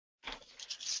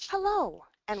Hello,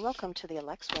 and welcome to the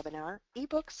ALCTS webinar,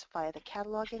 eBooks via the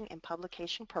Cataloging and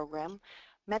Publication Program,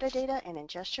 Metadata and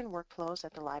Ingestion Workflows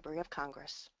at the Library of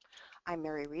Congress. I'm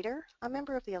Mary Reeder, a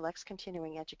member of the ALCTS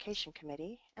Continuing Education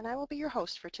Committee, and I will be your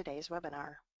host for today's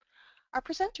webinar. Our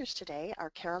presenters today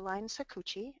are Caroline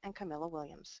Saccucci and Camilla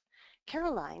Williams.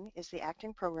 Caroline is the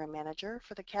Acting Program Manager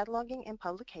for the Cataloging and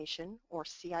Publication, or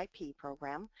CIP,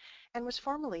 program, and was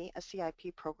formerly a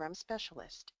CIP Program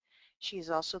Specialist. She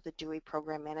is also the Dewey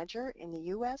Program Manager in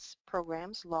the U.S.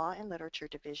 Programs Law and Literature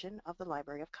Division of the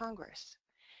Library of Congress.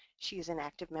 She is an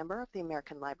active member of the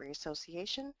American Library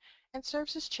Association and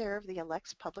serves as chair of the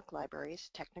ALCTS Public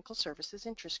Libraries Technical Services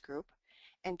Interest Group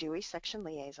and Dewey Section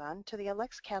Liaison to the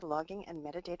ALCTS Cataloging and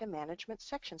Metadata Management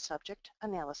Section Subject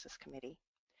Analysis Committee.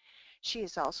 She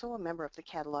is also a member of the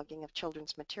Cataloging of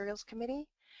Children's Materials Committee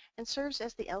and serves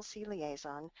as the LC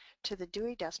Liaison to the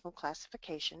Dewey Decimal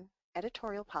Classification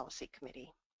Editorial Policy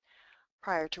Committee.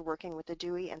 Prior to working with the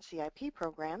Dewey and CIP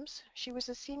programs, she was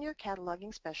a senior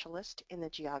cataloging specialist in the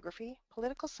Geography,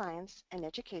 Political Science, and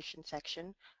Education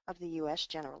section of the U.S.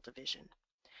 General Division.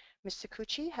 Ms.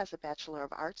 Saccucci has a Bachelor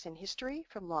of Arts in History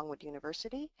from Longwood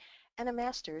University and a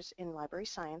Master's in Library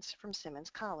Science from Simmons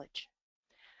College.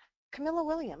 Camilla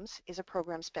Williams is a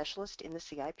program specialist in the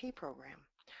CIP program.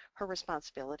 Her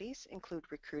responsibilities include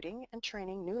recruiting and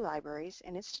training new libraries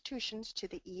and institutions to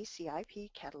the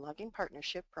eCIP Cataloging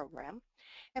Partnership Program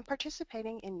and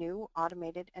participating in new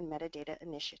automated and metadata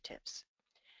initiatives.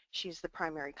 She is the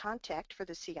primary contact for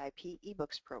the CIP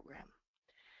E-Books Program.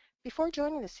 Before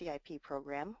joining the CIP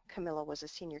program, Camilla was a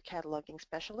senior cataloging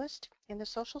specialist in the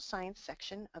Social Science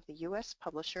section of the U.S.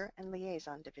 Publisher and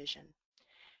Liaison Division.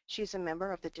 She is a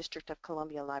member of the District of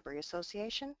Columbia Library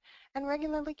Association and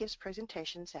regularly gives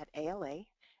presentations at ALA,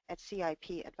 at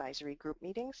CIP advisory group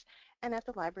meetings, and at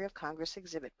the Library of Congress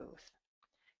exhibit booth.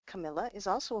 Camilla is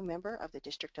also a member of the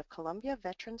District of Columbia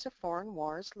Veterans of Foreign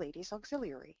Wars Ladies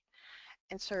Auxiliary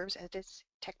and serves as its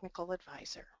technical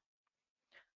advisor.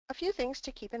 A few things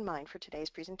to keep in mind for today's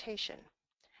presentation.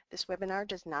 This webinar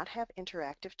does not have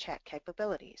interactive chat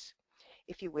capabilities.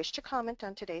 If you wish to comment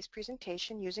on today's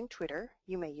presentation using Twitter,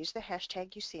 you may use the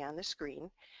hashtag you see on the screen,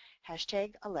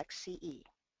 hashtag ALCTSCE.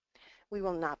 We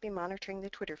will not be monitoring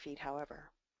the Twitter feed, however.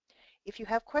 If you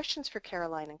have questions for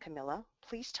Caroline and Camilla,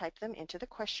 please type them into the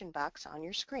question box on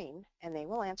your screen, and they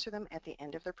will answer them at the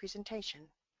end of their presentation.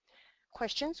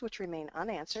 Questions which remain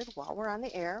unanswered while we're on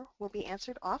the air will be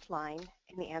answered offline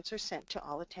and the answers sent to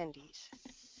all attendees.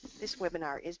 This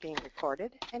webinar is being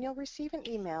recorded, and you'll receive an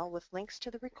email with links to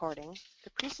the recording,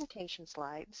 the presentation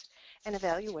slides, and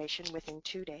evaluation within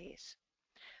 2 days.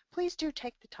 Please do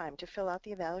take the time to fill out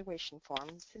the evaluation form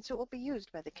since it will be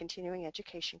used by the Continuing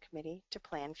Education Committee to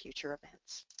plan future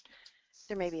events.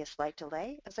 There may be a slight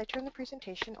delay as I turn the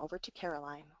presentation over to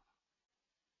Caroline.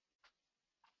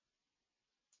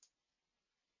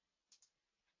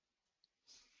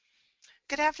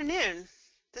 Good afternoon.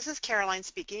 This is Caroline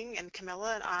speaking, and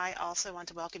Camilla and I also want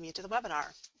to welcome you to the webinar.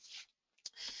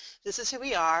 This is who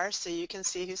we are, so you can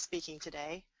see who's speaking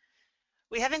today.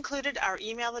 We have included our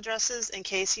email addresses in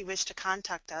case you wish to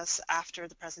contact us after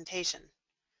the presentation.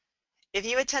 If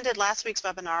you attended last week's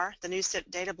webinar, the new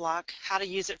CIP data block, how to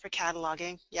use it for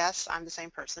cataloging, yes, I'm the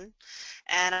same person.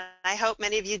 And I hope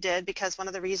many of you did, because one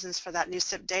of the reasons for that new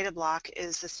CIP data block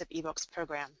is the CIP E-Books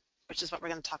program, which is what we're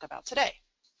going to talk about today.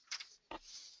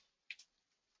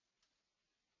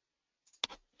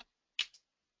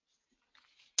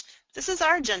 This is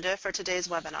our agenda for today's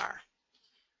webinar.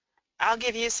 I'll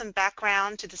give you some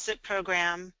background to the CIP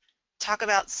program, talk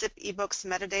about CIP eBooks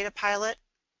metadata pilot,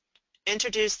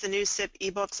 introduce the new CIP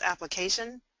eBooks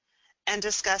application, and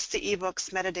discuss the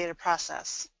eBooks metadata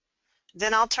process.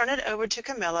 Then I'll turn it over to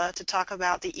Camilla to talk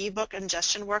about the eBook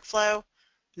ingestion workflow,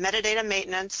 metadata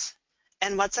maintenance,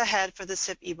 and what's ahead for the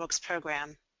CIP eBooks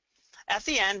program. At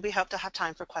the end, we hope to have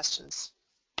time for questions.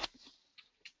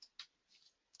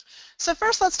 So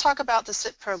first, let's talk about the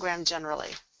CIP program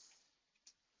generally.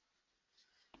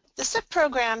 The CIP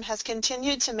program has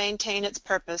continued to maintain its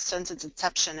purpose since its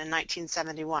inception in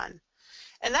 1971.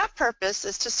 And that purpose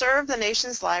is to serve the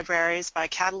nation's libraries by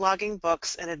cataloging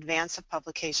books in advance of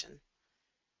publication.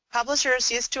 Publishers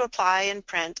used to apply in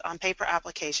print on paper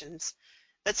applications,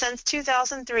 but since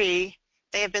 2003,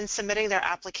 they have been submitting their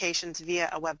applications via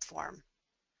a web form.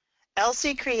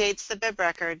 LC creates the bib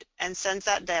record and sends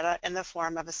that data in the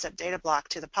form of a CIP data block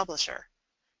to the publisher,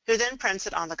 who then prints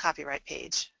it on the copyright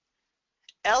page.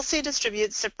 LC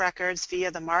distributes CIP records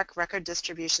via the MARC record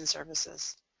distribution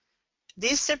services.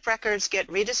 These CIP records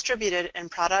get redistributed in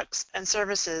products and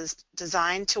services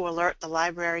designed to alert the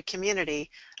library community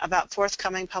about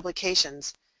forthcoming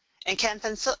publications and can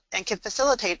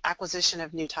facilitate acquisition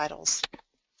of new titles.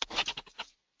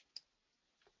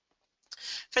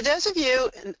 For those of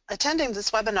you attending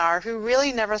this webinar who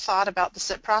really never thought about the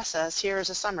CIP process, here is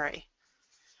a summary.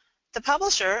 The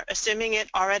publisher, assuming it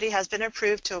already has been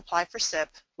approved to apply for CIP,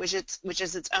 which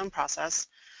is its own process,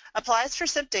 applies for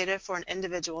CIP data for an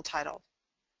individual title.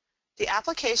 The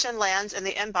application lands in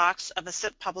the inbox of a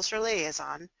CIP publisher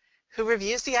liaison who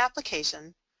reviews the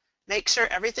application, makes sure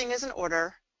everything is in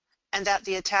order, and that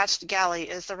the attached galley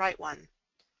is the right one.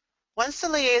 Once the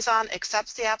liaison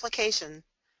accepts the application,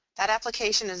 that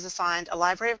application is assigned a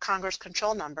Library of Congress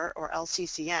control number, or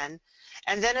LCCN,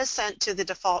 and then is sent to the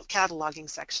default cataloging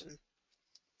section.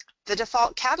 The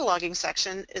default cataloging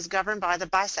section is governed by the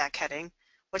BISAC heading,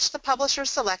 which the publisher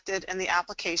selected in the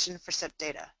application for CIP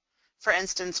data. For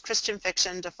instance, Christian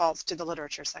fiction defaults to the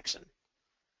literature section.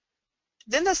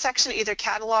 Then the section either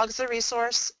catalogs the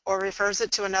resource or refers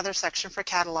it to another section for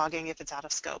cataloging if it's out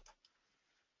of scope.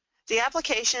 The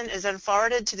application is then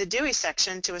forwarded to the DOI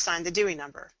section to assign the DOI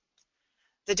number.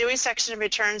 The DOI section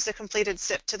returns the completed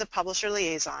CIP to the publisher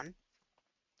liaison.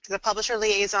 The publisher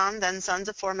liaison then sends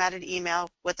a formatted email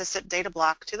with the CIP data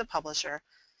block to the publisher,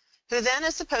 who then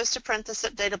is supposed to print the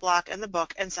CIP data block in the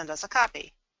book and send us a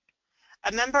copy.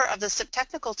 A member of the CIP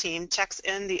technical team checks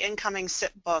in the incoming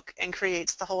CIP book and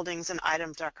creates the holdings and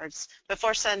items records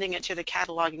before sending it to the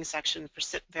cataloging section for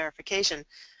CIP verification,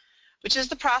 which is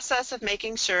the process of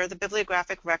making sure the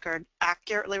bibliographic record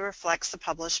accurately reflects the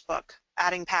published book,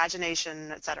 adding pagination,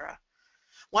 etc.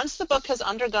 Once the book has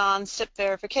undergone CIP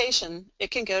verification, it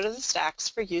can go to the stacks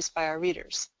for use by our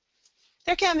readers.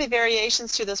 There can be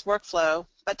variations to this workflow,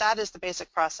 but that is the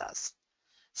basic process.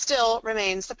 Still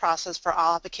remains the process for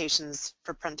all applications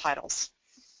for print titles.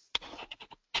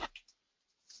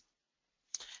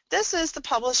 This is the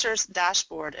publisher's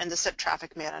dashboard in the CIP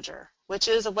Traffic Manager, which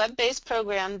is a web-based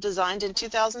program designed in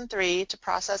 2003 to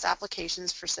process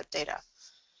applications for CIP data.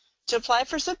 To apply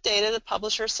for CIP data, the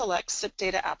publisher selects CIP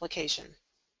data application.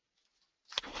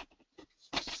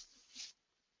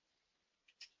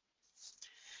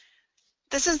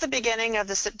 This is the beginning of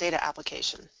the CIP data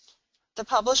application. The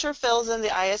publisher fills in the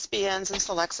ISBNs and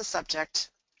selects a subject.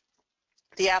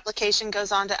 The application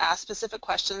goes on to ask specific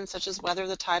questions such as whether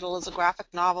the title is a graphic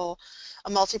novel, a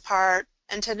multi-part,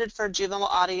 intended for a juvenile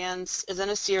audience, is in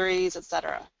a series,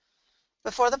 etc.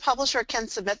 Before the publisher can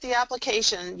submit the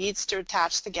application, needs to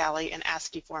attach the galley in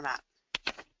ASCII format.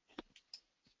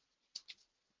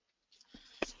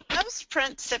 Most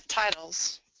print CIP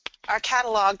titles are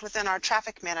cataloged within our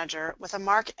Traffic Manager with a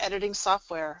MARC editing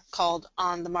software called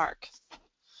On the MARC.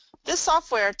 This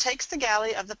software takes the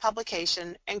galley of the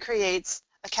publication and creates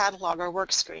a cataloger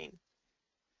work screen.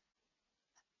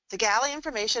 The galley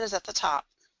information is at the top.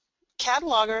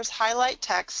 Catalogers highlight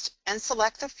text and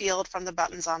select the field from the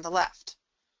buttons on the left.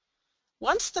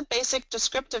 Once the basic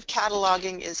descriptive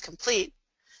cataloging is complete,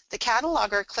 the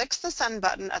cataloger clicks the Send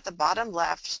button at the bottom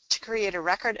left to create a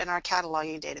record in our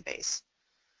cataloging database.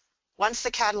 Once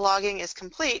the cataloging is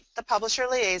complete, the publisher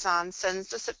liaison sends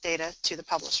the CIP data to the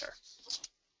publisher.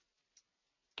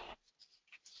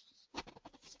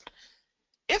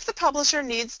 If the publisher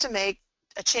needs to make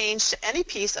a change to any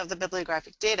piece of the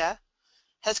bibliographic data,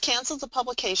 has canceled the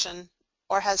publication,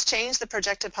 or has changed the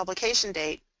projected publication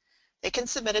date, they can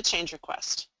submit a change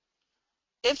request.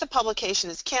 If the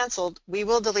publication is canceled, we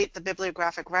will delete the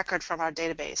bibliographic record from our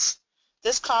database.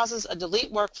 This causes a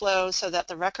delete workflow so that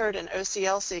the record in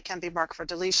OCLC can be marked for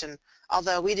deletion,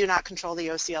 although we do not control the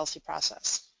OCLC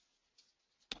process.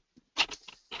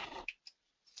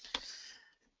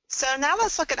 So now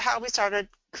let's look at how we started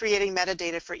creating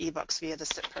metadata for ebooks via the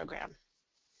CIP program.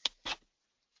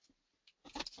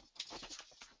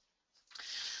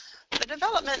 The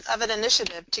development of an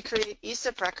initiative to create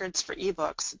eCIP records for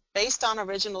ebooks based on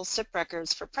original CIP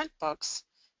records for print books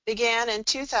began in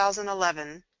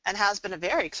 2011 and has been a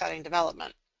very exciting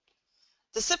development.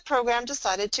 The CIP program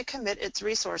decided to commit its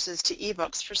resources to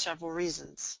ebooks for several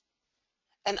reasons.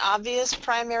 An obvious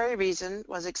primary reason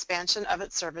was expansion of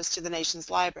its service to the nation's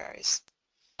libraries.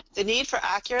 The need for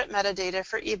accurate metadata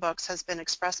for ebooks has been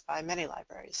expressed by many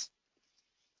libraries.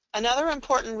 Another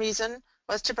important reason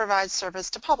was to provide service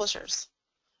to publishers.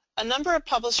 A number of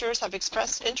publishers have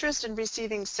expressed interest in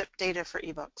receiving CIP data for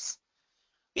ebooks.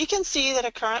 We can see that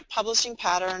a current publishing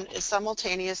pattern is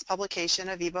simultaneous publication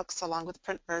of ebooks along with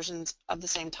print versions of the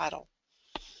same title.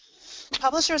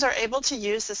 Publishers are able to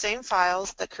use the same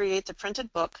files that create the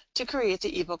printed book to create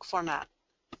the ebook format.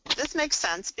 This makes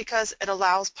sense because it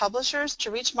allows publishers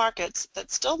to reach markets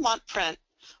that still want print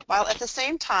while at the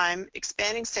same time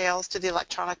expanding sales to the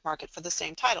electronic market for the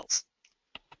same titles.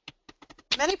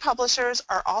 Many publishers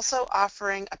are also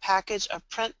offering a package of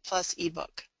print plus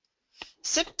ebook.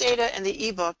 CIP data in the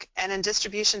ebook and in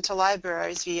distribution to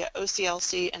libraries via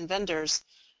OCLC and vendors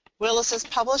will assist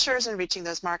publishers in reaching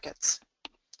those markets.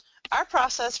 Our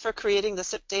process for creating the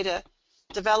CIP data,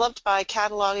 developed by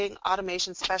cataloging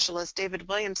automation specialist David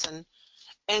Williamson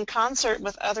in concert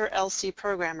with other LC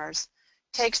programmers,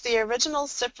 takes the original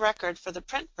CIP record for the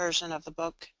print version of the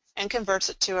book and converts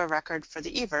it to a record for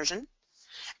the e-version,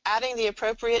 adding the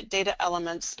appropriate data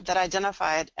elements that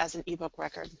identify it as an ebook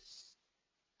record.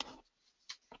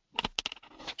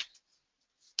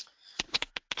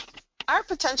 Our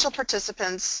potential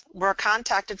participants were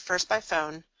contacted first by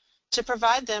phone to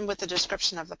provide them with a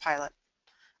description of the pilot.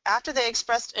 After they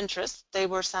expressed interest, they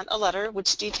were sent a letter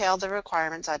which detailed the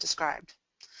requirements I described.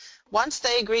 Once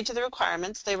they agreed to the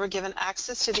requirements, they were given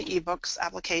access to the eBooks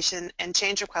application and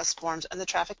change request forms in the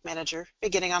Traffic Manager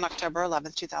beginning on October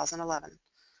 11, 2011.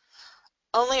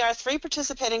 Only our 3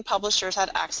 participating publishers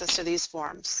had access to these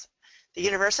forms: the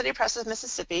University Press of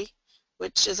Mississippi,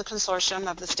 which is a consortium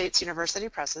of the state's university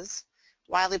presses,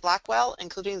 Wiley Blackwell,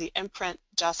 including the imprint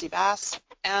Jossie Bass,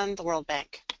 and the World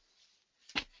Bank.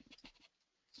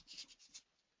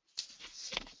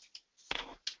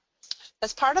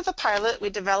 As part of the pilot,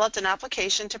 we developed an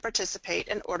application to participate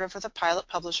in order for the pilot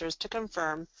publishers to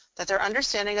confirm that their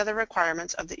understanding of the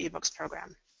requirements of the eBooks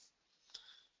program.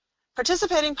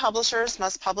 Participating publishers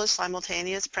must publish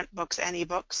simultaneous print books and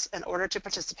ebooks in order to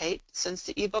participate, since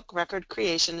the ebook record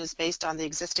creation is based on the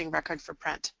existing record for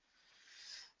print.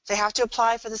 They have to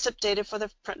apply for the CIP data for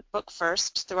the print book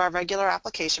first through our regular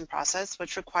application process,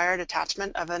 which required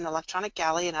attachment of an electronic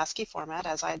galley in ASCII format,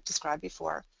 as I described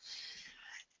before,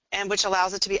 and which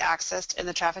allows it to be accessed in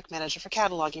the Traffic Manager for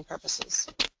cataloging purposes.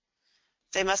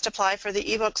 They must apply for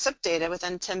the ebook CIP data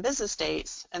within 10 business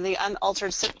days, and the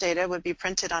unaltered CIP data would be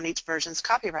printed on each version's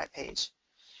copyright page.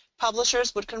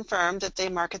 Publishers would confirm that they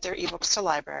market their ebooks to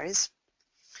libraries.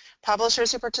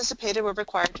 Publishers who participated were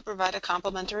required to provide a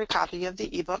complimentary copy of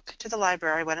the ebook to the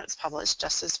library when it's published,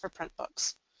 just as for print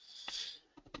books.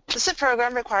 The CIP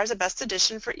program requires a best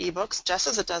edition for ebooks, just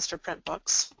as it does for print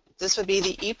books. This would be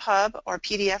the EPUB or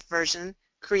PDF version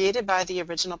created by the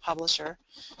original publisher,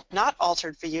 not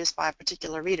altered for use by a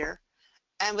particular reader,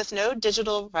 and with no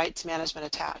digital rights management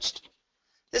attached.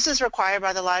 This is required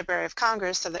by the Library of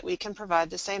Congress so that we can provide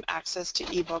the same access to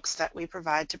ebooks that we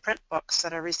provide to print books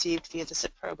that are received via the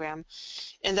CIP program,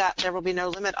 in that there will be no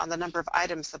limit on the number of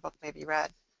items the book may be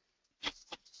read.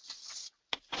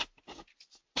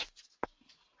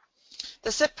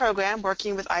 The CIP program,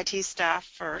 working with IT staff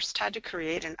first, had to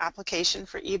create an application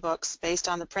for ebooks based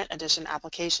on the print edition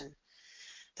application.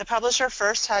 The publisher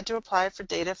first had to apply for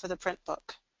data for the print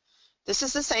book. This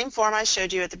is the same form I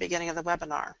showed you at the beginning of the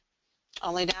webinar,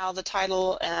 only now the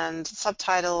title and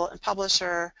subtitle and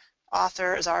publisher,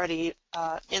 author is already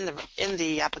in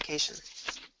the application.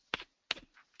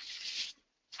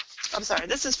 I'm sorry,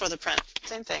 this is for the print,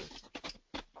 same thing.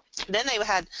 Then they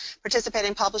had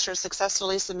participating publishers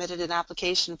successfully submitted an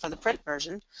application for the print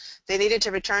version. They needed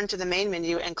to return to the main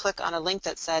menu and click on a link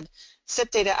that said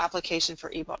CIP data application for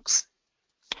ebooks.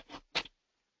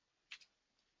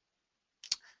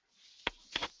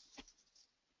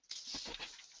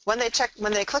 When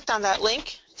they clicked on that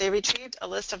link, they retrieved a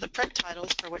list of the print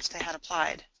titles for which they had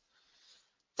applied.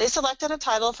 They selected a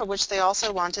title for which they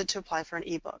also wanted to apply for an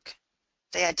ebook.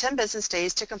 They had 10 business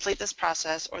days to complete this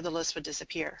process or the list would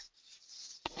disappear.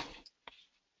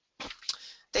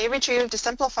 They retrieved a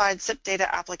simplified CIP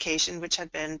data application which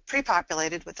had been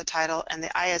pre-populated with the title and the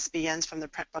ISBNs from the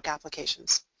print book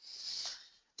applications.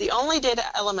 The only data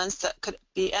elements that could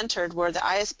be entered were the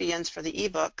ISBNs for the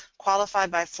ebook,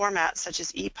 qualified by formats such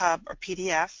as EPUB or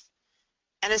PDF,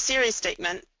 and a series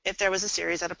statement if there was a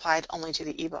series that applied only to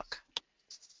the ebook.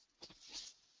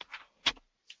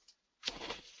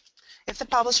 If the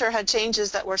publisher had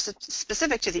changes that were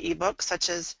specific to the ebook, such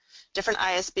as different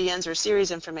ISBNs or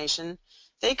series information,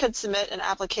 they could submit an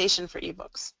application for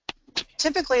ebooks.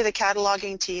 Typically, the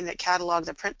cataloging team that cataloged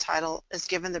the print title is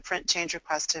given the print change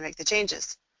request to make the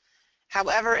changes.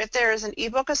 However, if there is an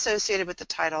ebook associated with the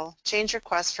title, change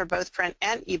requests for both print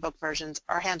and ebook versions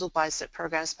are handled by CIP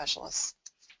program specialists.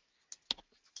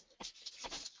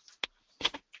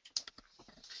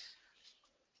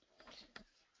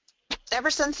 Ever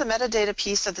since the metadata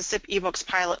piece of the CIP eBooks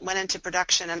pilot went into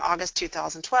production in August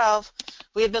 2012,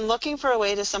 we have been looking for a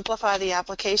way to simplify the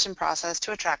application process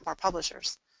to attract more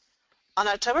publishers. On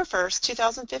October 1st,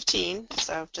 2015,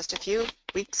 so just a few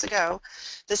weeks ago,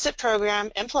 the CIP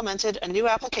program implemented a new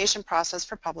application process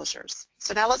for publishers.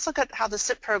 So now let's look at how the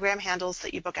CIP program handles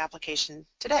the ebook application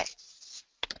today.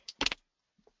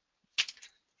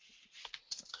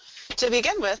 To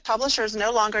begin with, publishers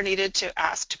no longer needed to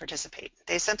ask to participate.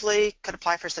 They simply could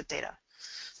apply for CIP data.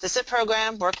 The CIP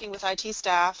program, working with IT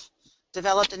staff,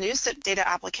 developed a new CIP data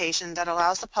application that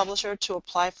allows the publisher to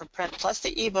apply for print plus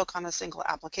the ebook on a single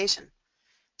application.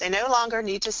 They no longer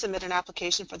need to submit an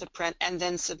application for the print and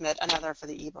then submit another for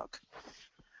the ebook.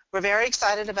 We're very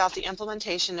excited about the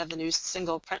implementation of the new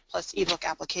single print plus ebook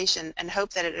application and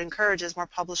hope that it encourages more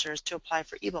publishers to apply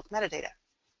for ebook metadata.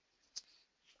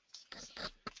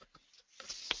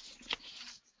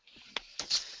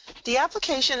 The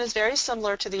application is very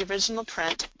similar to the original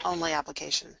print-only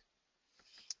application.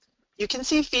 You can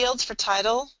see fields for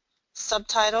title,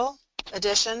 subtitle,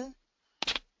 edition,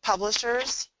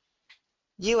 publishers,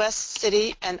 U.S.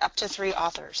 city, and up to 3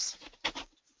 authors.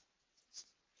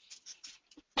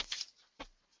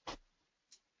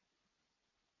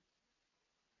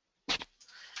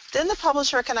 Then the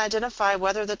publisher can identify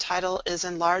whether the title is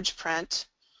in large print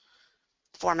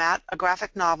format, a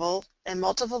graphic novel, in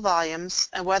multiple volumes,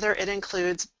 and whether it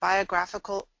includes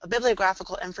bibliographical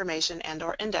information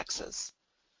and/or indexes.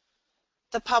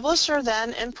 The publisher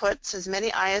then inputs as many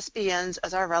ISBNs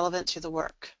as are relevant to the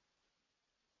work.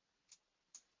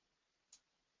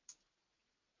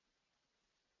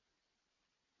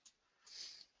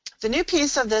 The new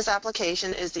piece of this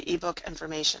application is the ebook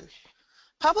information.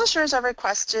 Publishers are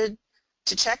requested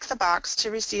to check the box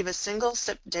to receive a single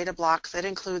CIP data block that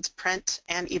includes print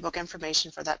and ebook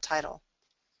information for that title.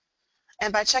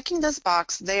 And by checking this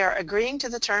box, they are agreeing to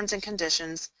the terms and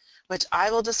conditions, which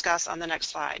I will discuss on the next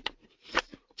slide.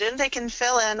 Then they can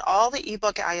fill in all the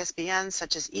ebook ISBNs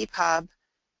such as EPUB,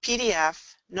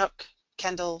 PDF, Nook,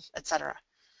 Kindle, etc.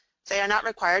 They are not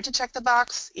required to check the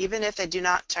box. Even if they do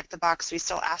not check the box, we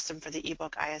still ask them for the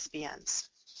ebook ISBNs.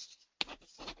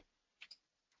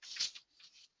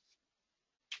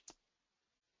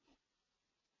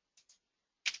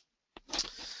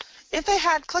 If they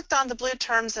had clicked on the blue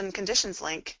Terms and Conditions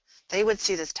link, they would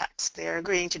see this text. They are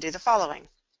agreeing to do the following.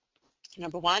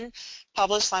 Number 1,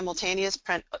 publish simultaneous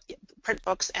print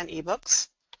books and ebooks.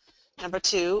 Number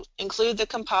 2, include the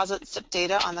composite CIP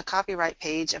data on the copyright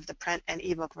page of the print and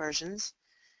ebook versions.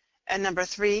 And number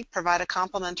 3, provide a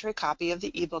complimentary copy of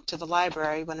the ebook to the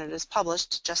library when it is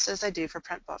published, just as they do for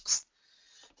print books.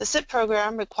 The CIP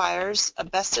program requires a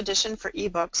best edition for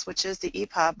ebooks, which is the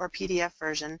EPUB or PDF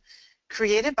version,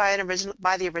 created by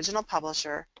the original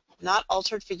publisher, not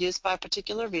altered for use by a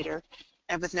particular reader,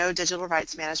 and with no digital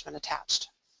rights management attached.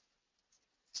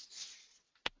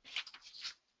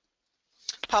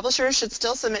 Publishers should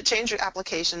still submit change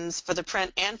applications for the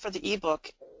print and for the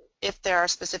ebook if there are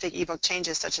specific ebook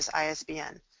changes such as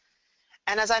ISBN.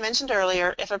 And as I mentioned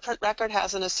earlier, if a print record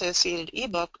has an associated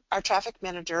ebook, our traffic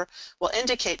manager will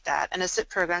indicate that, and a CIP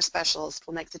program specialist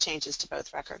will make the changes to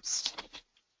both records.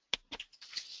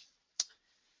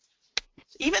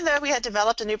 Even though we had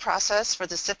developed a new process for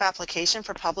the CIP application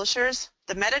for publishers,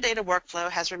 the metadata workflow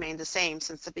has remained the same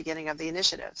since the beginning of the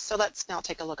initiative. So let's now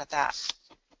take a look at that.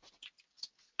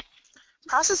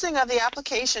 Processing of the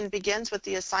application begins with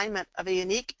the assignment of a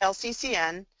unique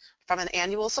LCCN from an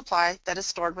annual supply that is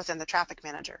stored within the traffic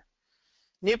manager.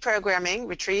 New programming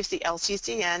retrieves the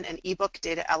LCCN and ebook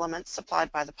data elements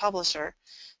supplied by the publisher,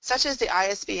 such as the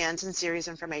ISBNs and series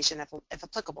information if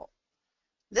applicable.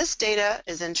 This data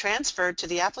is then transferred to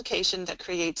the application that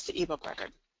creates the ebook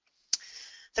record.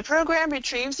 The program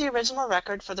retrieves the original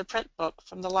record for the print book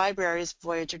from the library's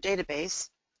Voyager database,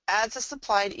 adds the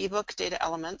supplied ebook data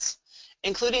elements,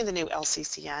 including the new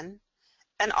LCCN,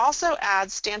 and also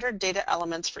adds standard data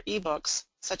elements for ebooks,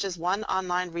 such as one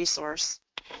online resource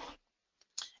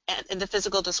in the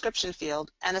physical description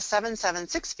field and a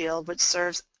 776 field, which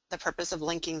serves the purpose of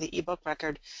linking the ebook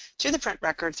record to the print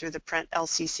record through the print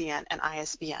LCCN and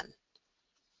ISBN.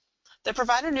 The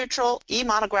provider-neutral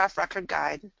e-monograph record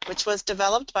guide, which was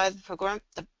developed by the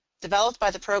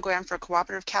Program for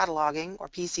Cooperative Cataloging, or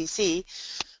PCC,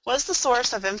 was the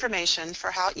source of information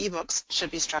for how ebooks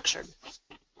should be structured.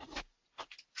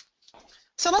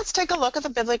 So let's take a look at the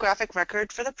bibliographic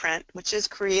record for the print, which is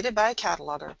created by a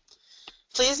cataloger.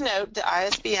 Please note the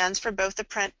ISBNs for both the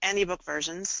print and ebook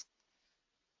versions.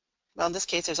 Well, in this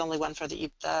case, there's only one for the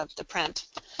print.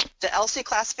 The LC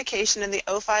classification in the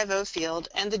 050 field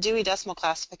and the Dewey Decimal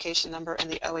Classification number in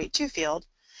the 082 field,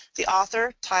 the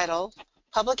author, title,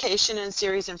 publication and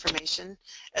series information,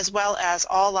 as well as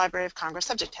all Library of Congress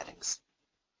subject headings.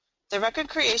 The record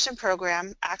creation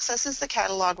program accesses the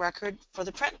catalog record for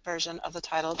the print version of the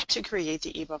title to create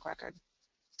the ebook record.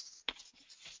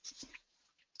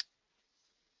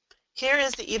 Here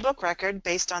is the ebook record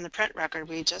based on the print record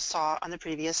we just saw on the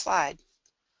previous slide.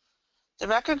 The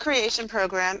record creation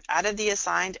program added the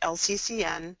assigned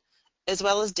LCCN as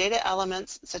well as data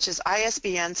elements such as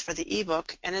ISBNs for the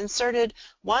ebook, and inserted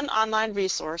one online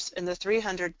resource in the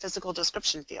 300 physical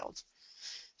description field.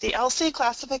 The LC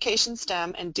classification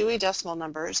stem and Dewey Decimal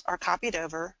numbers are copied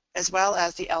over, as well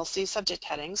as the LC subject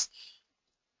headings,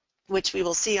 which we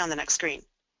will see on the next screen.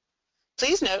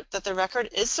 Please note that the record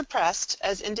is suppressed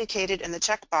as indicated in the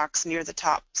checkbox near the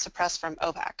top, suppressed from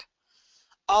OPAC.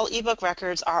 All ebook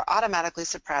records are automatically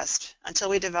suppressed until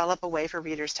we develop a way for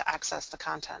readers to access the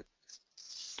content.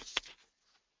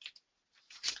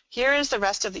 Here is the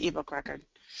rest of the ebook record.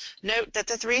 Note that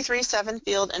the 337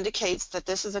 field indicates that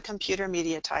this is a computer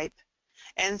media type,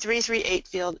 and 338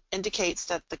 field indicates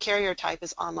that the carrier type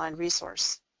is online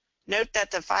resource. Note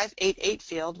that the 588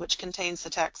 field, which contains the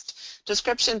text,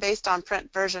 description based on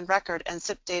print version record and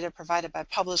CIP data provided by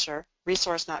publisher,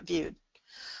 resource not viewed.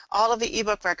 All of the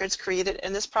ebook records created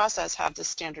in this process have this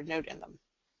standard note in them.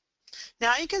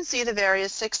 Now you can see the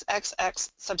various 6XX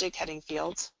subject heading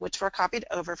fields, which were copied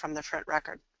over from the print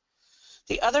record.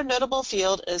 The other notable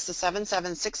field is the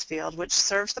 776 field, which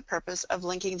serves the purpose of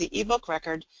linking the ebook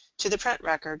record to the print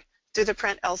record through the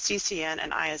print LCCN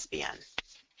and ISBN.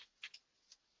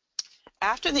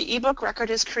 After the ebook record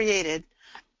is created,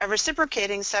 a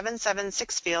reciprocating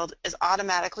 776 field is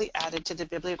automatically added to the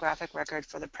bibliographic record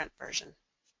for the print version.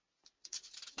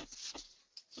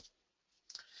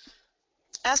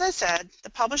 As I said, the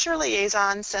publisher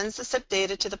liaison sends the CIP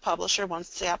data to the publisher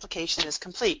once the application is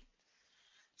complete.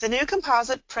 The new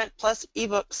composite print plus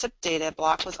ebook CIP data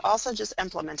block was also just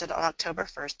implemented on October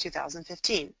 1st,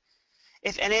 2015.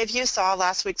 If any of you saw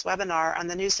last week's webinar on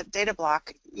the new CIP data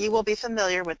block, you will be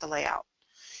familiar with the layout.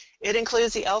 It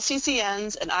includes the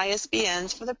LCCNs and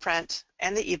ISBNs for the print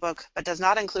and the ebook, but does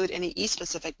not include any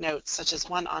e-specific notes, such as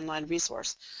one online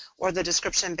resource, or the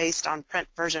description based on print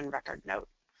version record note.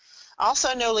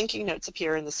 Also, no linking notes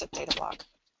appear in the CIP data block.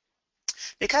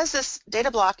 Because this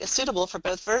data block is suitable for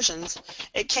both versions,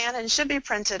 it can and should be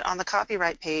printed on the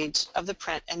copyright page of the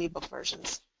print and ebook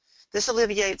versions. This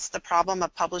alleviates the problem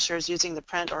of publishers using the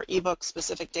print or ebook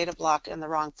specific data block in the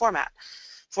wrong format.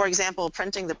 For example,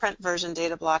 printing the print version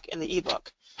data block in the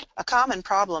ebook, a common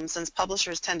problem since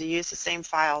publishers tend to use the same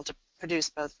file to produce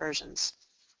both versions.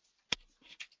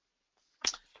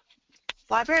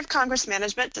 Library of Congress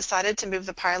Management decided to move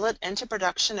the pilot into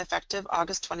production effective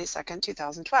August 22,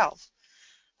 2012.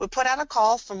 We put out a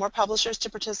call for more publishers to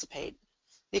participate.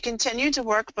 We continue to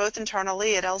work both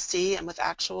internally at LC and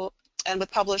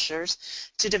with publishers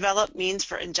to develop means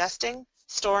for ingesting,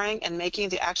 storing, and making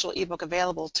the actual ebook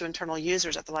available to internal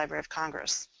users at the Library of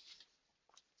Congress.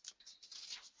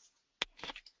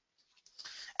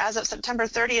 As of September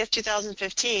 30,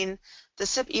 2015, the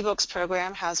CIP E-Books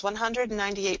program has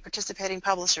 198 participating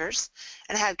publishers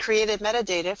and had created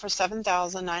metadata for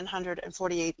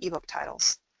 7,948 ebook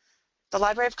titles. The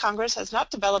Library of Congress has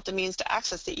not developed a means to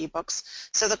access the ebooks,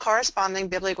 so the corresponding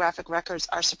bibliographic records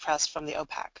are suppressed from the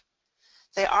OPAC.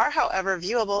 They are, however,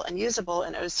 viewable and usable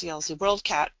in OCLC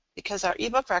WorldCat because our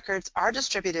ebook records are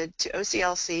distributed to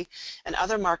OCLC and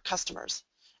other MARC customers.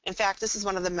 In fact, this is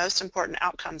one of the most important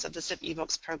outcomes of the CIP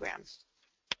E-Books program.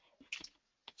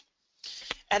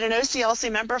 At an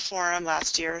OCLC member forum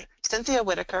last year, Cynthia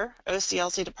Whitaker,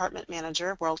 OCLC Department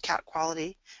Manager, WorldCat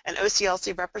Quality, and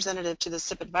OCLC representative to the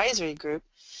CIP Advisory Group,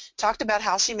 talked about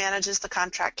how she manages the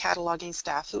contract cataloging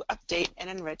staff who update and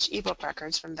enrich ebook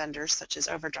records from vendors such as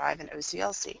Overdrive and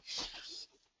OCLC,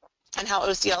 and how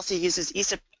OCLC uses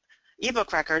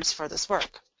ebook records for this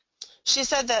work. She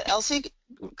said that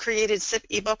LC-created CIP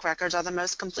ebook records are the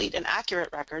most complete and accurate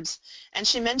records, and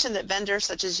she mentioned that vendors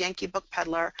such as Yankee Book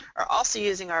Peddler are also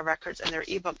using our records in their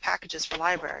ebook packages for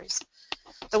libraries.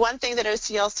 The one thing that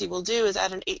OCLC will do is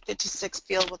add an 856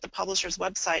 field with the publisher's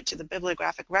website to the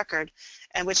bibliographic record,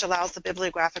 and which allows the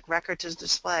bibliographic record to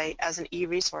display as an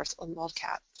e-resource on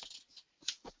WorldCat.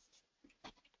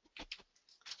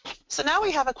 So now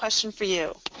we have a question for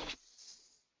you.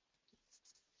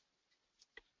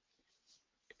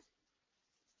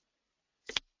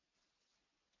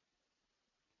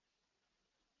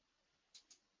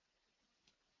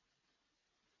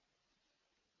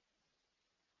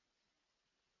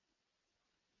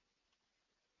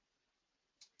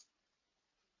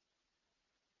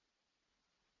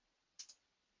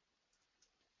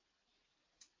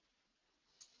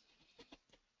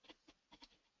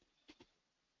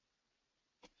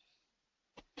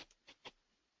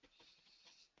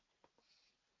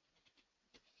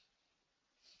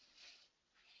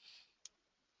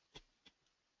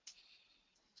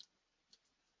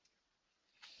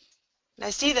 And I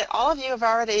see that all of you have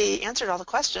already answered all the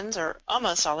questions, or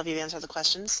almost all of you answered the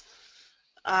questions.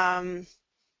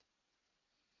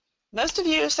 Most of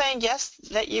you are saying yes,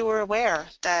 that you were aware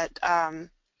that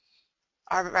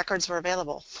our records were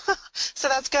available. So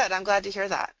that's good. I'm glad to hear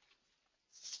that.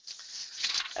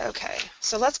 Okay,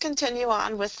 so let's continue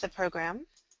on with the program.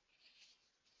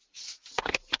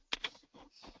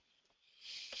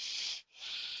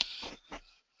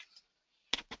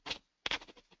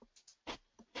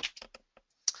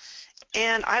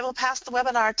 And I will pass the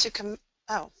webinar to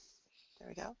there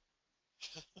we go.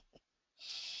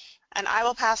 And I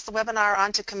will pass the webinar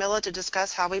on to Camilla to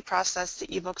discuss how we process the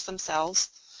ebooks themselves.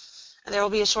 And there will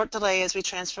be a short delay as we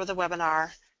transfer the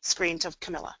webinar screen to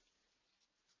Camilla.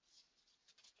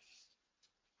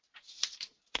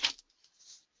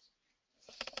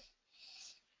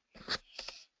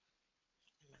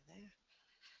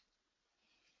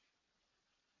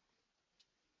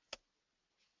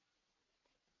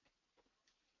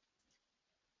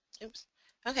 Oops.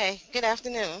 Okay, good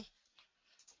afternoon.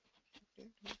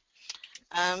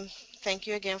 Thank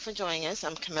you again for joining us.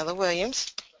 I'm Camilla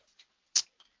Williams.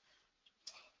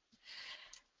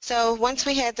 So once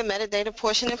we had the metadata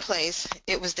portion in place,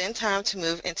 it was then time to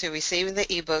move into receiving the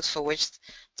ebooks for which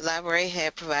the library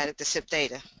had provided the CIP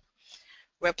data.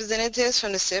 Representatives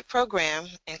from the CIP program,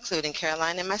 including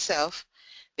Caroline and myself,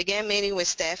 began meeting with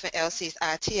staff at LC's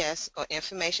ITS, or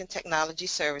Information Technology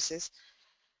Services,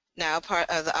 now part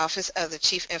of the Office of the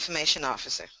Chief Information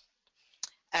Officer.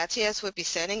 ITS would be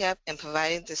setting up and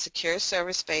providing the secure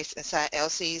server space inside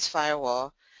LC's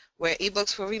firewall where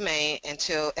ebooks will remain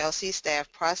until LC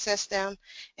staff process them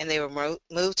and they were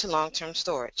moved to long-term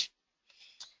storage.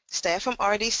 Staff from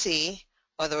RDC,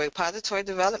 or the Repository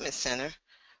Development Center,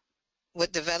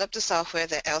 would develop the software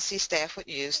that LC staff would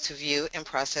use to view and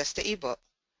process the ebook.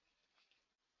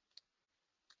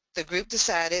 The group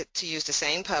decided to use the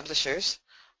same publishers,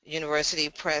 University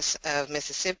Press of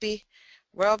Mississippi,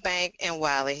 World Bank, and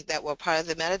Wiley, that were part of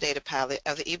the metadata pilot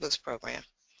of the eBooks program.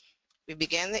 We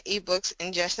began the eBooks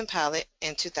ingestion pilot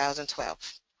in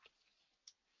 2012.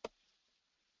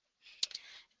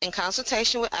 In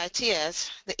consultation with ITS,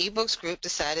 the eBooks group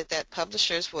decided that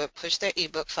publishers would push their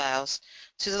ebook files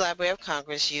to the Library of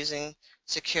Congress using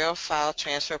Secure File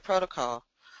Transfer Protocol,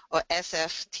 or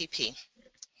SFTP.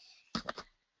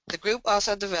 The group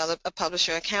also developed a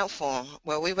publisher account form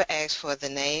where we would ask for the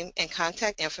name and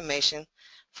contact information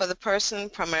for the person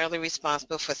primarily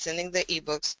responsible for sending the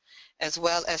ebooks, as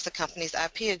well as the company's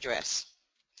IP address.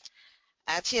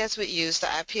 ITS would use the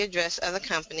IP address of the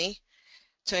company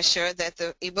to ensure that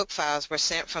the ebook files were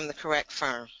sent from the correct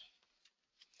firm.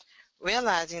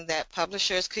 Realizing that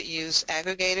publishers could use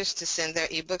aggregators to send their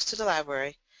ebooks to the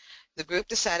library, the group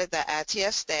decided that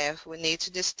ITS staff would need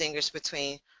to distinguish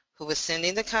between who was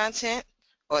sending the content,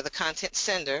 or the content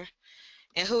sender,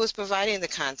 and who was providing the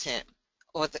content,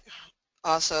 or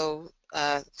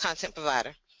content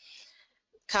provider.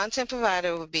 Content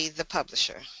provider would be the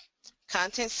publisher.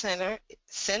 Content sender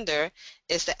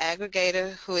is the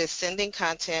aggregator who is sending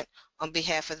content on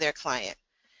behalf of their client.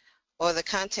 Or the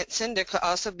content sender could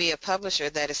also be a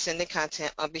publisher that is sending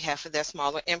content on behalf of their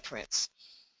smaller imprints.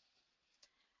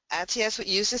 ITS would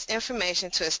use this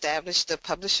information to establish the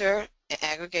publisher and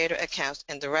aggregator accounts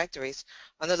and directories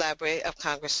on the Library of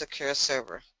Congress Secure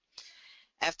Server.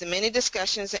 After many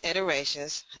discussions and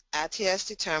iterations, ITS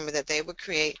determined that they would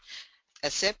create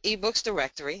a CIP eBooks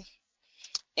directory.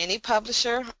 Any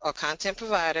publisher or content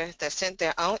provider that sent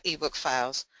their own ebook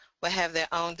files will have their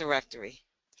own directory.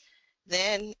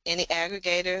 Then any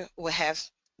aggregator will have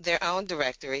their own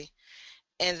directory,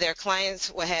 and their clients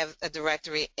will have a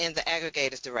directory in the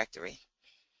aggregator's directory.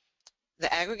 The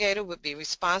aggregator would be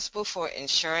responsible for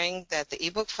ensuring that the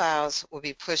ebook files will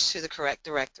be pushed to the correct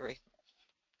directory.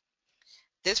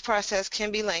 This process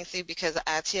can be lengthy because of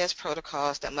ITS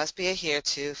protocols that must be adhered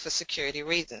to for security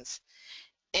reasons,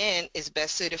 and is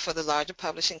best suited for the larger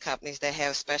publishing companies that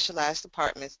have specialized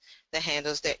departments that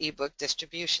handles their ebook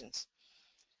distributions.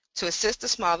 To assist the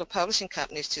smaller publishing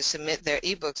companies to submit their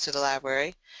ebooks to the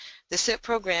library, the CIP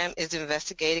program is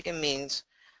investigating a means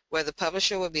where the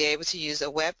publisher will be able to use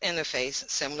a web interface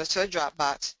similar to a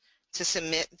Dropbox to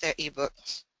submit their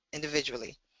ebooks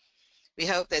individually. We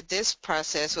hope that this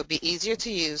process will be easier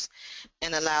to use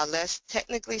and allow less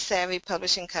technically savvy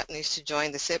publishing companies to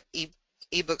join the CIP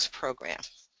eBooks program.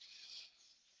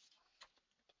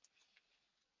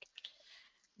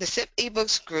 The CIP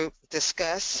eBooks group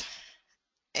discussed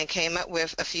and came up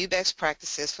with a few best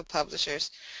practices for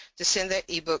publishers to send their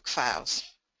ebook files.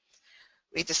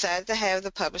 We decided to have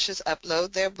the publishers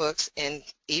upload their books in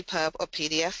EPUB or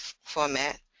PDF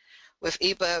format, with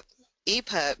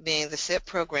EPUB being the CIP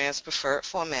program's preferred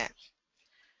format.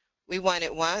 We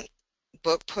wanted one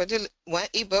ebook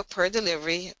per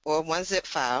delivery, or one zip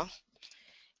file.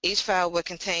 Each file will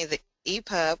contain the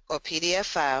EPUB or PDF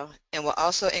file and will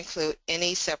also include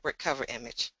any separate cover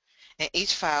image. And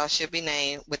each file should be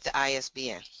named with the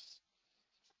ISBN.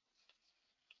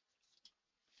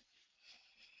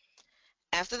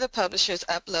 After the publishers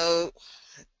upload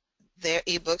their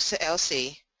ebooks to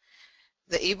LC,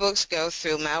 the ebooks go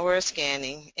through malware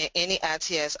scanning and any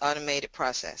ITS automated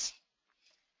process.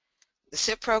 The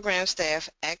CIP program staff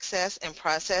access and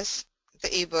process the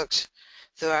ebooks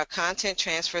through our content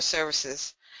transfer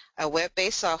services, a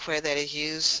web-based software that is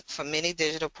used for many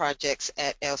digital projects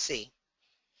at LC.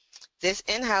 This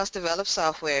in-house developed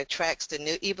software tracks the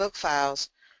new ebook files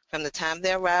from the time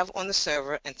they arrive on the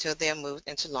server until they are moved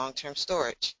into long-term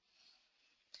storage.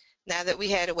 Now that we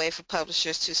had a way for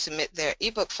publishers to submit their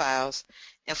ebook files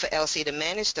and for LC to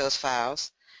manage those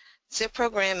files, CIP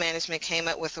Program Management came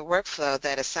up with a workflow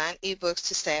that assigned ebooks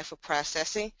to staff for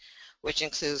processing, which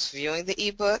includes viewing the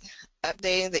ebook,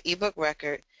 updating the ebook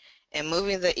record, and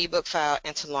moving the ebook file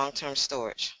into long-term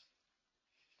storage.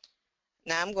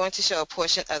 Now I'm going to show a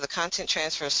portion of the Content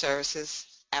Transfer Services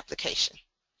application.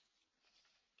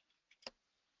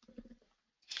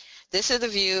 This is the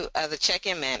view of the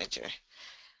check-in manager.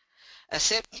 A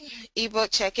CIP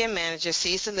eBook check-in manager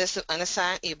sees the list of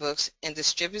unassigned ebooks and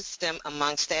distributes them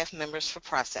among staff members for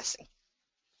processing.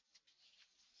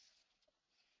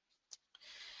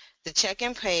 The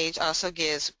check-in page also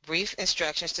gives brief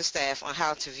instructions to staff on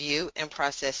how to view and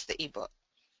process the ebook.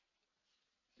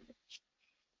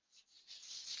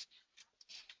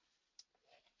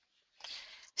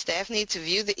 Staff need to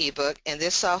view the ebook, and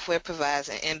this software provides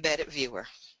an embedded viewer.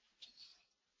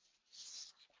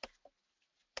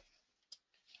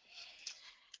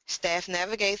 Staff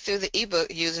navigate through the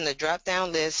ebook using the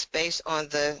drop-down list based on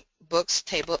the book's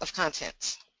table of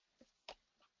contents.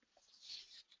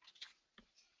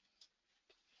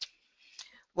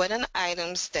 One of the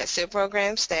items that CIP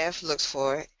program staff looks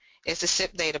for is the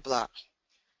CIP data block.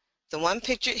 The one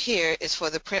pictured here is for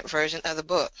the print version of the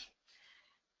book.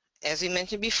 As we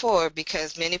mentioned before,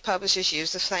 because many publishers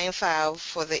use the same file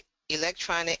for the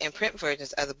electronic and print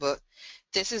versions of the book,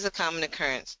 this is a common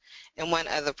occurrence and one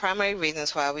of the primary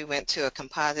reasons why we went to a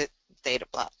composite data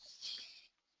block.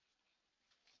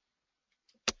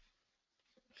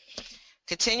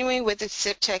 Continuing with the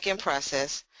CIP check-in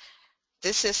process,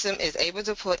 this system is able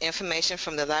to pull information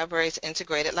from the library's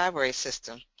integrated library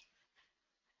system.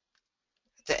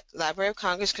 The Library of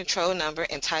Congress control number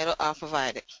and title are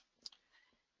provided.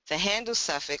 The handle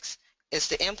suffix is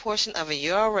the end portion of a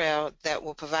URL that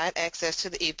will provide access to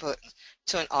the ebook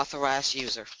to an authorized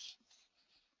user.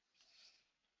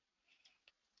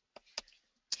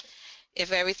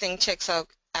 If everything checks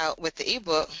out with the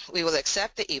ebook, we will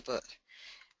accept the ebook.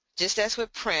 Just as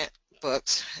with print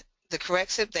books, the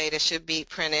correct CIP data should be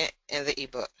printed in the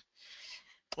ebook.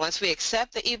 Once we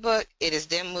accept the ebook, it is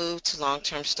then moved to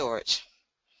long-term storage.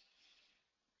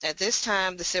 At this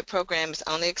time, the CIP program is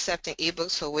only accepting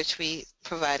ebooks for which we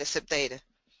provided CIP data.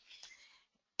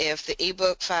 If the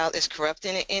ebook file is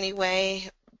corrupted in any way,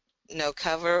 no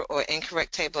cover or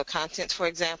incorrect table of contents, for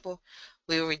example,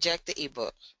 we will reject the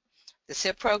ebook. The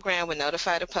CIP program will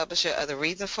notify the publisher of the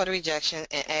reason for the rejection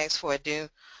and ask for a new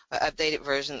or updated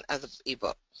version of the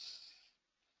ebook.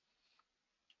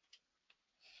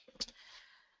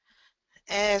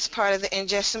 As part of the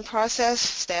ingestion process,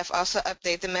 staff also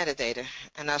update the metadata,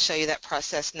 and I'll show you that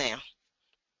process now.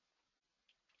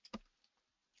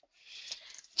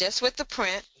 Just with the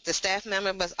print, the staff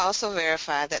member must also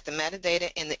verify that the metadata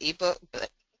in the ebook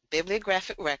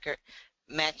bibliographic record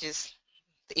matches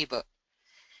the ebook.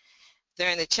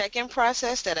 During the check-in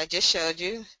process that I just showed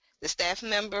you, the staff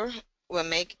member will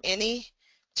make any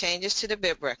changes to the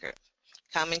bib record.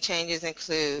 Common changes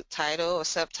include title or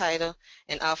subtitle,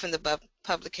 and often the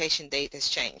publication date is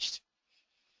changed.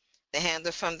 The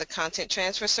handler from the Content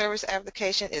Transfer Service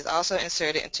application is also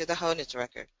inserted into the holdings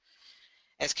record.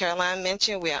 As Caroline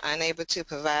mentioned, we are unable to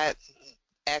provide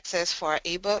access for our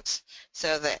ebooks,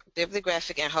 so that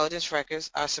bibliographic and holdings records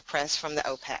are suppressed from the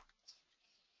OPAC.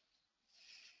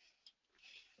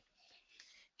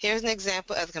 Here's an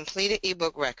example of the completed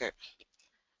ebook record.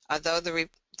 Although the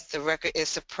record is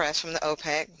suppressed from the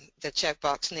OPAC, the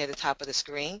checkbox near the top of the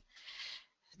screen,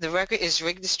 the record is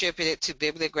redistributed to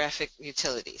bibliographic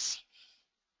utilities.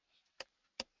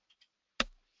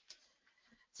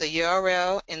 The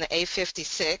URL in the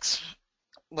A56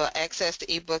 will access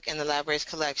the ebook in the library's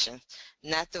collection,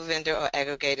 not the vendor or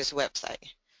aggregator's website.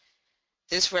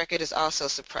 This record is also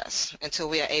suppressed until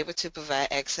we are able to provide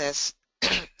access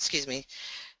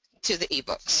to the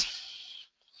ebooks.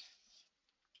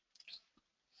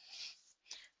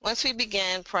 Once we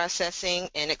begin processing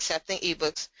and accepting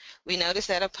ebooks, we noticed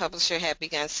that a publisher had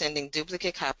begun sending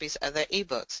duplicate copies of their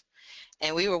ebooks,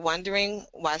 and we were wondering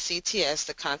why CTS,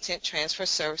 the Content Transfer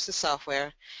Services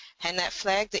software, had not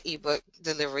flagged the ebook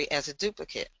delivery as a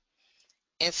duplicate.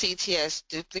 In CTS,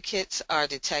 duplicates are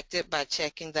detected by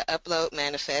checking the upload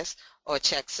manifest, or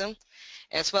checksum,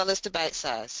 as well as the byte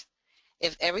size.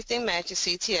 If everything matches,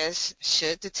 CTS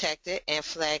should detect it and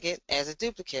flag it as a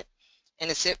duplicate, and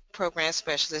the CIP program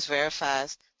specialist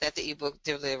verifies that the ebook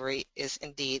delivery is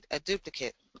indeed a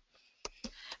duplicate.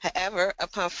 However,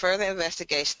 upon further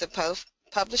investigation, the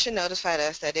publisher notified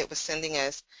us that it was sending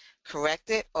us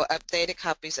corrected or updated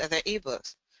copies of their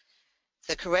ebooks.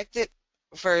 The corrected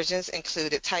versions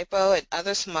included typo and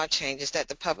other small changes that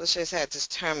the publishers had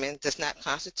determined does not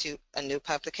constitute a new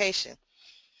publication.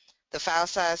 The file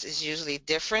size is usually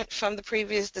different from the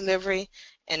previous delivery,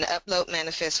 and the upload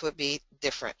manifest would be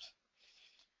different.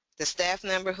 The staff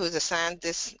member who's assigned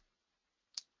this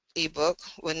ebook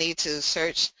will need to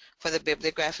search for the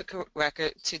bibliographic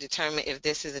record to determine if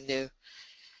this is a new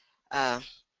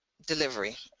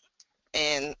delivery,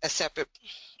 and a separate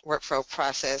workflow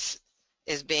process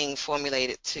is being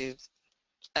formulated to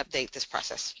update this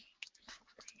process.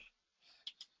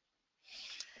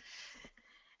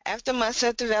 After months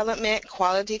of development,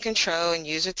 quality control, and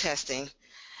user testing,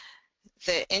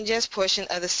 the ingest portion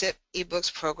of the CIP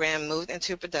E-Books program moved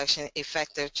into production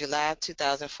effective July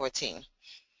 2014.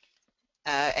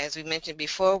 As we mentioned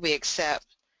before, we accept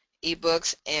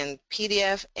ebooks in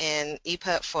PDF and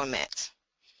EPUB formats.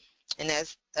 And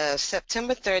as of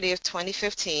September 30th,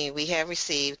 2015, we have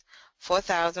received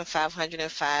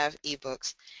 4,505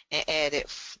 ebooks and added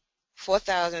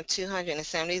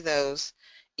 4,270 of those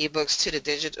ebooks to the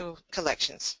digital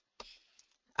collections.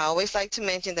 I always like to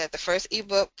mention that the first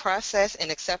ebook processed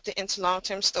and accepted into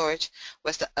long-term storage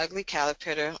was The Ugly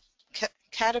Caterpillar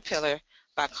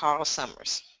by Carl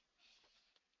Summers.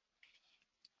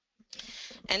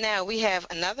 And now we have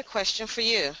another question for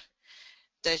you.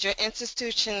 Does your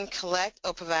institution collect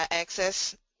or provide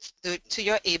access to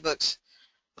your ebooks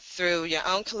through your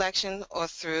own collection or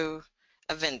through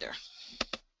a vendor?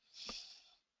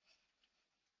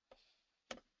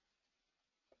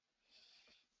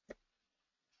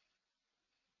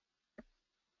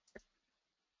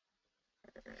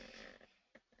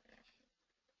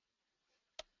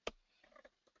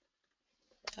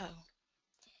 Oh.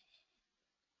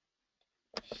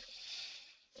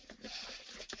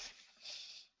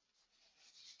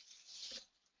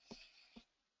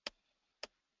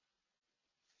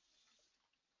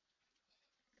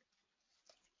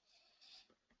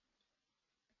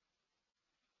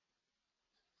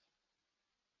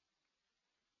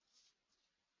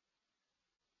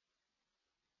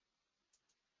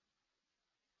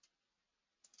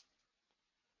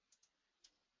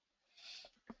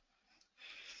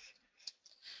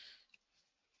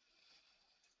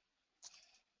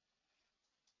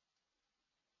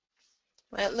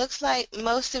 Well, it looks like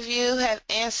most of you have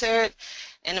answered,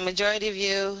 and the majority of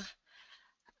you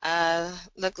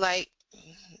look like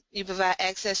you provide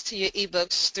access to your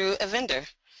ebooks through a vendor.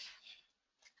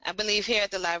 I believe here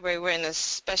at the library we're in a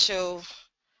special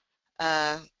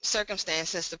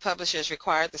circumstances. The publisher is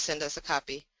required to send us a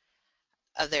copy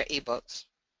of their ebooks.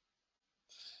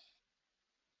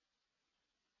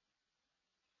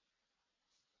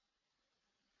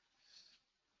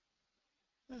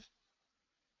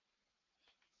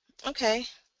 Okay,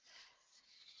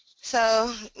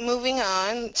 so moving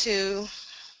on to,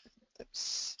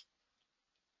 oops.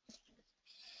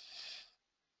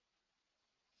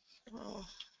 Oh.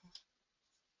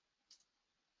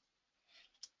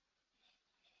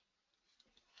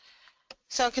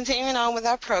 So continuing on with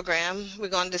our program, we're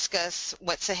going to discuss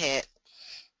what's ahead.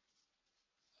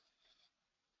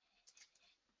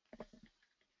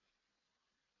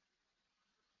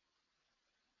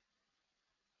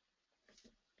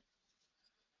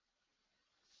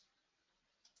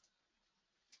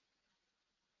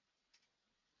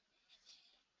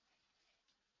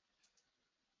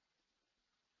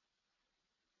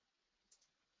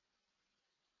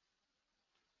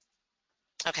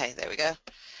 Okay, there we go.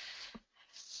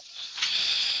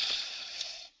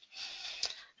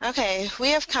 Okay, we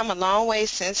have come a long way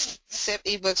since CIP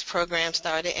E-Books program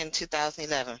started in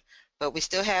 2011, but we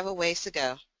still have a ways to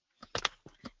go.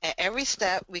 At every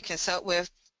step, we consult with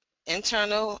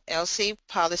internal LC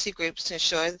policy groups to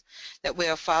ensure that we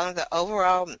are following the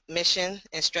overall mission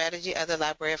and strategy of the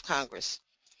Library of Congress.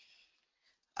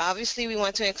 Obviously, we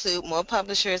want to include more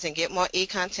publishers and get more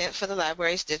e-content for the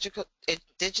library's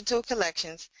digital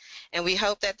collections, and we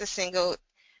hope that the single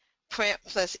print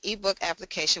plus ebook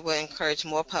application will encourage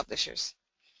more publishers.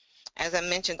 As I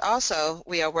mentioned also,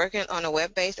 we are working on a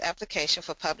web-based application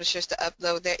for publishers to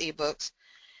upload their ebooks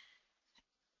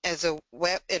as a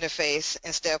web interface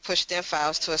instead of push their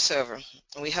files to a server.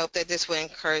 We hope that this will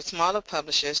encourage smaller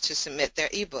publishers to submit their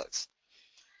ebooks.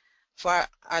 For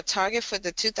our target for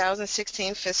the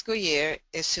 2016 fiscal year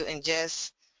is to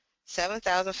ingest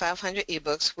 7,500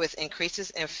 ebooks with increases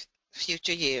in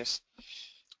future years.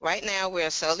 Right now, we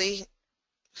are solely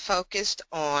focused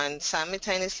on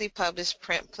simultaneously published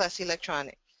print plus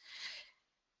electronic.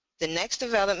 The next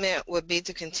development would be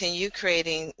to continue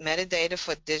creating metadata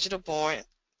for digital-born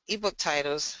ebook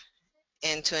titles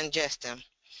and to ingest them.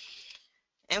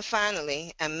 And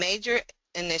finally, a major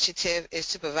initiative is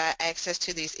to provide access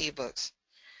to these ebooks.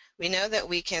 We know that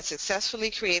we can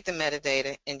successfully create the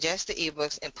metadata, ingest the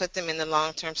ebooks, and put them in the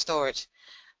long-term storage,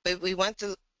 but we want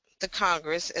the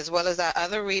Congress, as well as our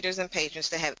other readers and patrons,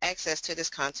 to have access to this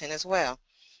content as well.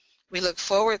 We look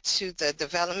forward to the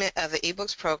development of the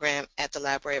e-books program at the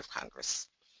Library of Congress.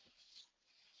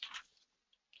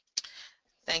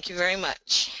 Thank you very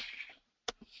much.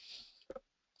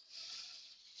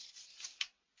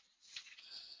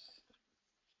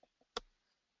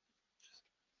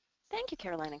 Thank you,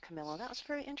 Caroline and Camilla. That was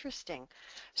very interesting.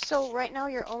 So right now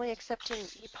you're only accepting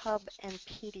EPUB and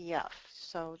PDF.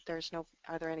 So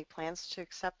are there any plans to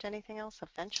accept anything else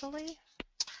eventually?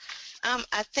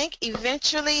 I think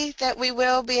eventually that we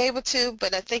will be able to,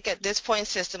 but I think at this point,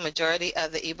 since the majority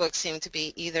of the ebooks seem to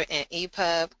be either in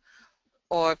EPUB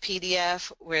or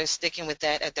PDF, we're sticking with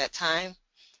that at that time.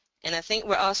 And I think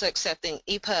we're also accepting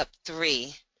EPUB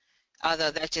 3,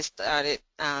 although that just started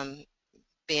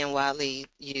being widely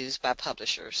used by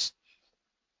publishers.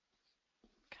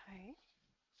 Okay.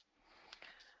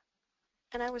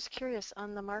 And I was curious,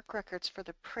 on the MARC records for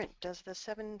the print, does the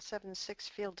 776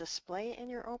 field display in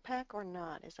your OPAC or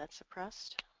not? Is that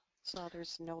suppressed? So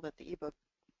others know that the ebook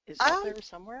is out there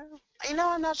somewhere? You know,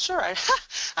 I'm not sure.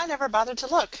 I never bothered to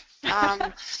look.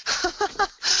 The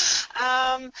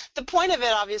point of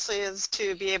it, obviously, is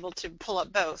to be able to pull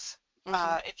up both.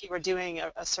 If you were doing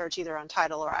a search either on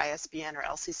title or ISBN or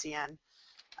LCCN,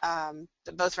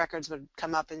 both records would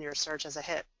come up in your search as a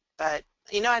hit. But,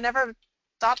 you know, I never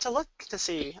thought to look to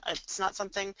see. It's not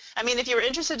something, I mean, if you were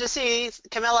interested to see,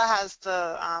 Camilla has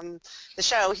the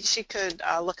show. She could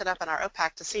look it up in our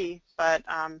OPAC to see, but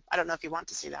I don't know if you want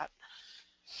to see that.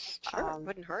 Sure,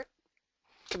 wouldn't hurt.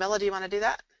 Camilla, do you want to do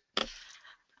that?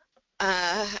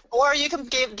 Or you can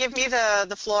give me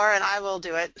the floor and I will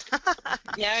do it.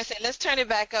 Yeah, I said let's turn it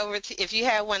back over to if you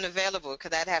have one available,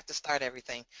 because I'd have to start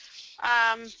everything.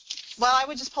 Well, I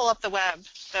would just pull up the web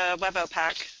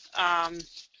OPAC,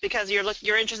 because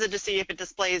you're interested to see if it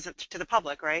displays it to the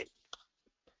public, right,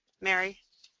 Mary?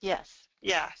 Yes.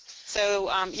 Yeah.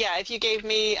 So yeah, if you gave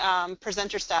me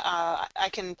presenter stat, I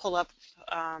can pull up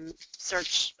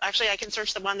search. Actually, I can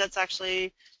search the one that's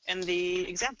actually in the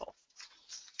example.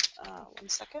 1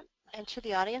 second. And to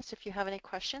the audience, if you have any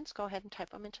questions, go ahead and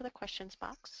type them into the questions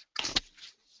box. Let's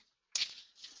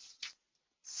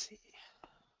see.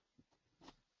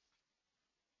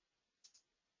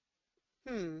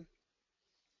 Let's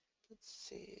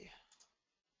see.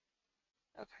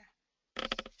 Okay.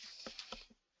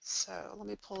 So let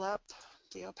me pull up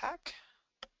the OPAC.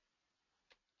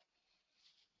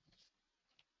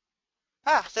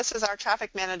 This is our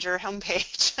traffic manager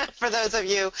homepage. For those of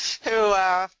you who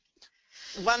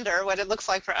wonder what it looks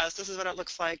like for us, this is what it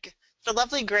looks like. It's a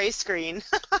lovely gray screen,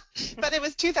 but it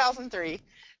was 2003.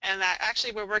 And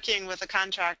actually we're working with a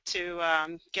contract to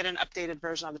get an updated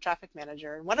version of the traffic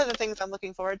manager. And one of the things I'm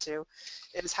looking forward to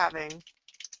is having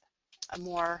a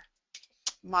more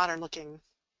modern looking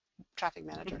traffic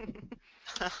manager.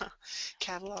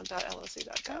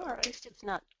 Catalog.loc.gov. Or at least it's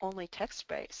not only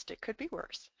text-based. It could be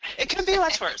worse. It could be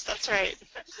much worse. That's right.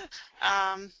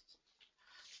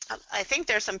 I think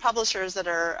there's some publishers that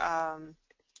are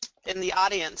in the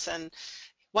audience, and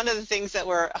one of the things that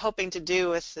we're hoping to do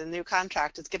with the new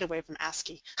contract is get away from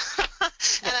ASCII.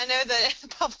 And I know that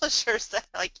publishers that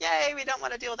are like, yay, we don't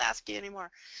want to deal with ASCII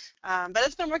anymore. But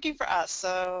it's been working for us,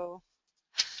 so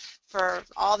for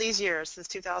all these years, since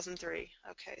 2003.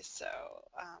 Okay, so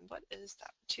what is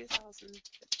that?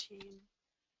 2015,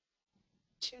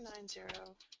 290,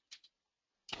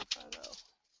 250.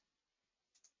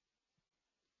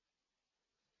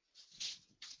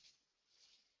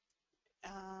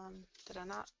 Did I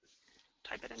not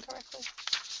type it incorrectly?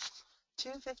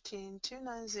 215,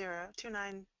 290,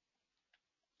 29.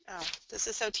 Oh, this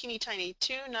is so teeny tiny.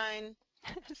 29.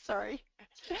 Sorry.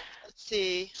 Let's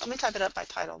see. Let me type it up by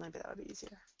title. Maybe that would be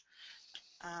easier.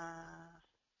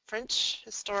 French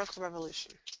Historical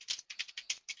Revolution.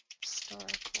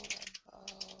 Historical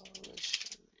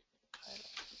Revolution.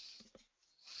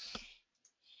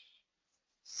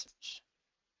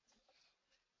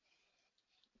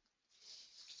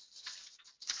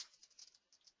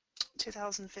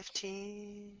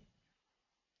 2015.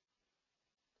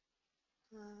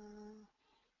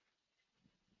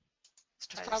 It's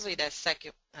probably that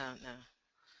second,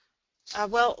 no.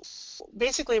 Well,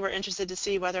 basically we're interested to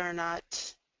see whether or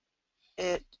not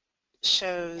it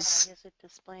shows Is it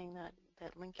displaying that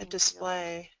linking a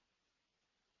display.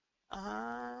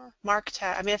 Mark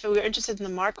tag. I mean, if we were interested in the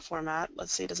mark format,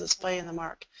 let's see, does it display in the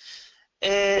mark?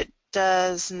 It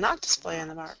does not display in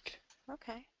the mark.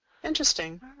 Okay.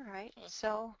 Interesting. All right.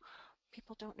 So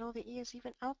people don't know the E is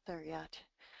even out there yet.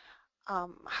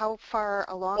 How far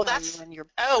along are you in your?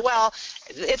 Oh, well,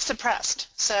 it's suppressed,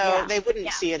 so they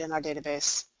wouldn't see it in our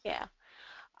database. Yeah.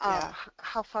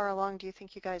 How far along do you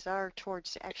think you guys are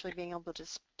towards actually being able to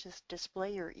just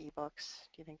display your ebooks?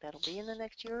 Do you think that'll be in the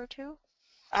next year or two?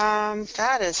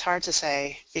 That is hard to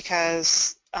say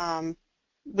because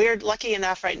we're lucky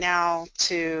enough right now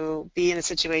to be in a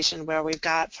situation where we've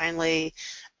got finally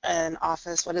an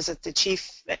office, what is it, the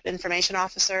Chief Information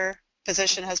Officer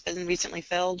position has been recently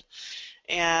filled,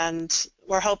 and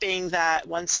we're hoping that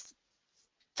once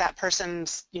that person,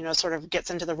 sort of gets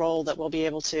into the role that we'll be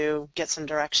able to get some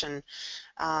direction.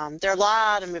 There are a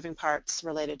lot of moving parts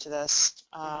related to this.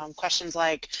 Questions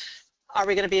like, are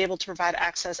we going to be able to provide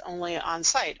access only on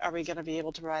site? Are we going to be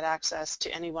able to provide access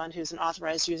to anyone who's an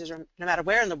authorized user no matter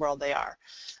where in the world they are?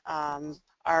 And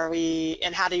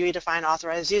how do you define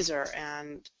authorized user?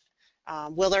 And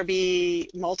will there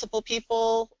be multiple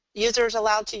users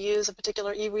allowed to use a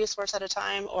particular e-resource at a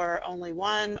time, or only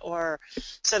one?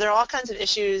 So there are all kinds of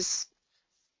issues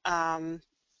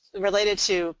related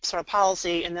to sort of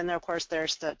policy, and then of course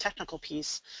there's the technical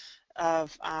piece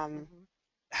of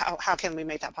how can we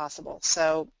make that possible.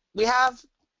 So we have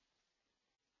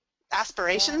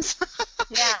aspirations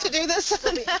to do this.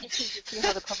 It'll be interesting to see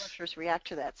how the publishers react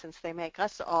to that, since they make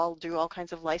us all do all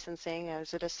kinds of licensing.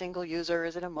 Is it a single user?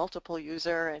 Is it a multiple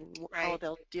user? And how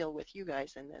they'll deal with you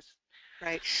guys in this.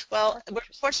 Right. Well, we're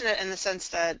fortunate in the sense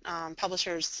that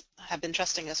publishers have been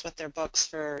trusting us with their books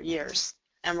for years.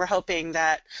 And we're hoping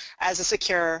that as a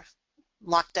secure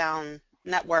lockdown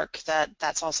network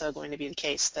that's also going to be the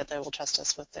case, that they will trust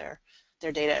us with their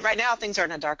data. Right now things are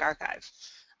in a dark archive.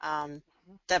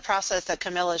 The process that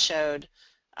Camilla showed,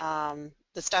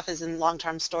 the stuff is in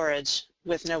long-term storage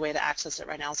with no way to access it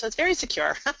right now. So it's very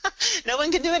secure. No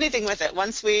one can do anything with it.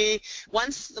 Once the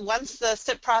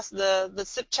CIP the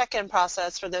CIP check-in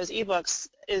process for those ebooks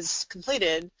is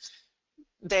completed,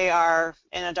 they are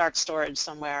in a dark storage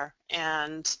somewhere.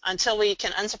 And until we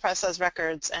can unsuppress those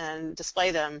records and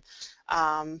display them,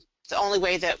 the only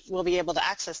way that we'll be able to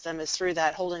access them is through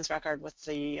that holdings record with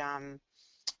the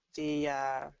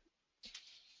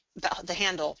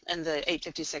handle in the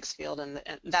 856 field, and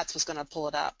that's what's going to pull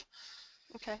it up.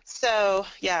 Okay. So,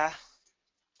 yeah.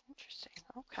 Interesting.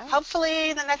 Okay.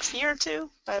 Hopefully the next year or two,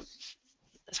 but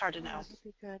it's hard to know. That would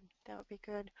be good. That would be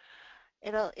good.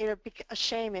 It'll be a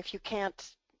shame if you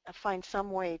can't find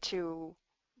some way to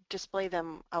display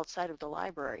them outside of the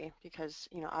library, because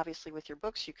obviously with your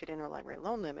books you could interlibrary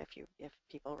loan them if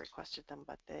people requested them,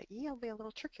 but the E will be a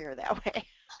little trickier that way.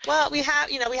 Well, we have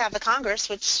the Congress,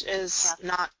 which is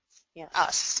not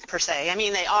us per se. I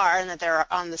mean, they are, and that they're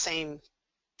on the same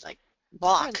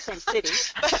block. In the same city.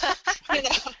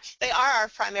 But, they are our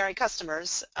primary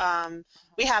customers.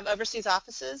 We have overseas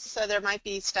offices, so there might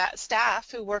be staff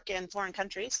who work in foreign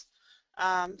countries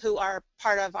who are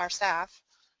part of our staff.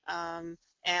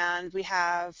 And we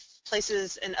have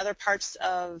places in other parts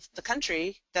of the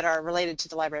country that are related to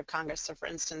the Library of Congress. So, for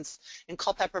instance, in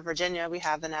Culpeper, Virginia, we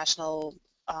have the National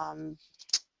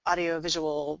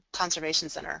Audiovisual Conservation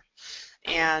Center,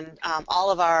 and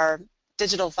all of our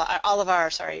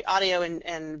audio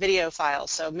and video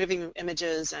files, so moving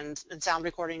images and sound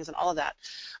recordings and all of that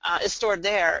is stored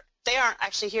there. They aren't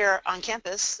actually here on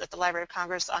campus at the Library of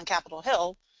Congress on Capitol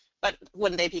Hill, but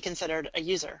wouldn't they be considered a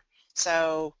user?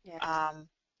 So,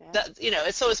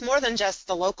 so it's more than just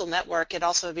the local network. It'd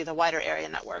also be the wider area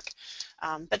network.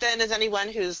 But then as anyone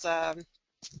who's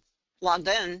logged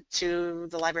in to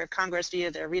the Library of Congress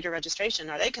via their reader registration,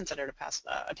 are they considered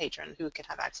a patron who can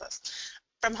have access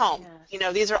from home?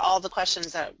 Yes. These are all the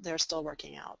questions that they're still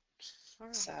working out. All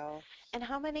right. So. And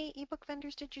how many ebook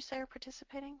vendors did you say are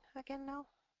participating again now?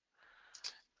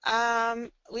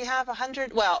 We have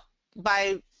 100, well,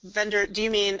 by vendor, do you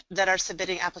mean that are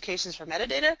submitting applications for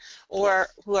metadata, or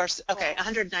who are, okay,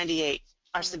 198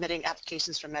 are submitting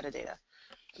applications for metadata.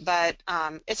 But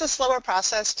it's a slower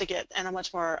process to get, and a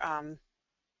much more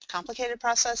complicated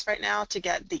process right now to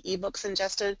get the ebooks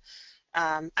ingested.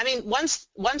 I mean, once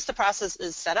the process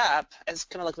is set up, as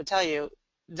Camilla would tell you,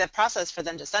 the process for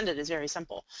them to send it is very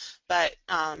simple, but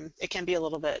it can be a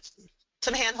little bit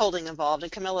some hand-holding involved,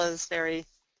 and Camilla is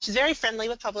she's very friendly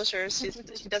with publishers.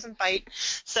 She doesn't bite.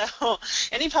 So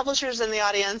any publishers in the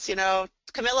audience,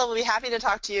 Camilla will be happy to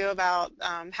talk to you about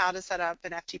how to set up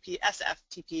an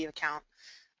SFTP account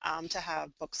to have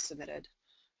books submitted.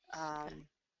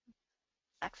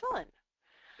 Excellent.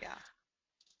 Yeah.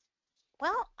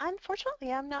 Well,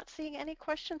 unfortunately, I'm not seeing any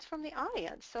questions from the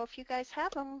audience. So if you guys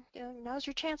have them, now's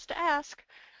your chance to ask.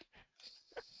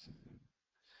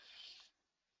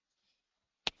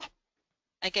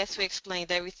 I guess we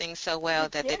explained everything so well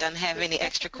that they don't have any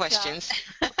extra questions.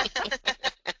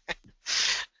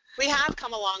 We have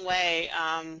come a long way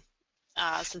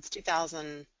since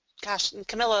 2000. Gosh,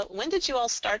 Camilla, when did you all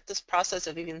start this process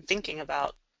of even thinking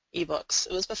about ebooks?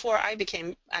 It was before I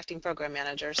became acting program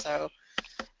manager,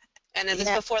 and it was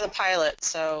before the pilot,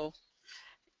 so.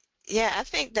 Yeah, I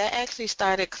think that actually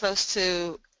started close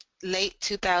to late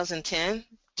 2010,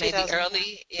 maybe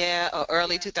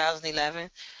early 2011.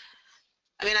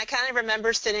 I mean, I kind of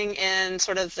remember sitting in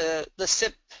sort of the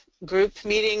CIP group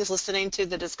meetings, listening to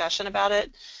the discussion about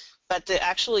it, but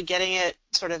actually getting it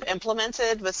sort of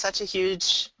implemented was such a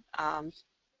huge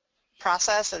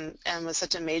process and was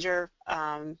such a major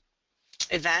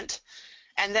event.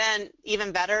 And then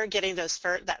even better, getting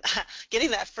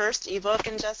getting that first ebook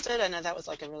ingested. I know that was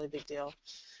like a really big deal.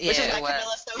 Yeah, which is why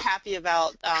Camilla's so happy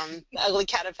about Ugly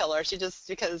Caterpillar.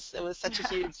 Because it was such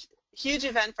a huge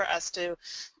event for us to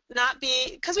not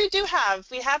be, because we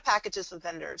have packages with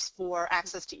vendors for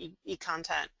access to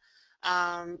e-content.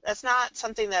 That's not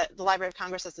something that the Library of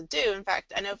Congress doesn't do. In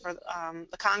fact, I know for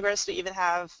the Congress, we even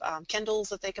have Kindles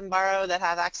that they can borrow that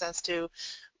have access to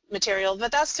material,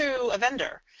 but that's through a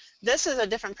vendor. This is a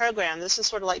different program. This is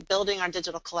sort of like building our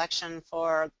digital collection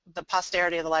for the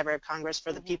posterity of the Library of Congress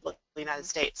for the people of the United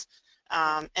States.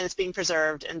 And it's being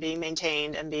preserved and being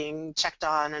maintained and being checked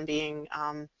on and being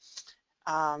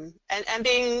and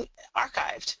being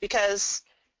archived, because,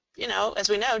 as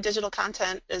we know, digital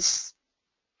content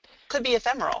could be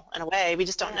ephemeral in a way. We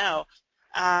just don't know.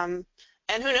 And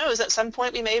who knows, at some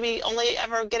point we may be only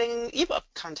ever getting ebook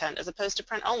content as opposed to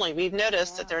print only. We've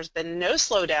noticed that there's been no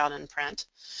slowdown in print.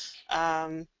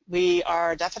 We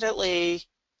are definitely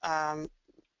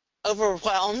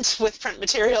overwhelmed with print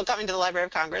material coming to the Library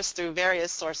of Congress through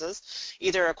various sources,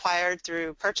 either acquired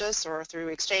through purchase or through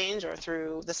exchange or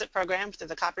through the CIP program, through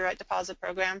the copyright deposit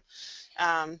program.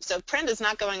 So print is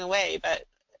not going away, but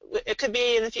it could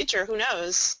be in the future, who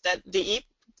knows, that the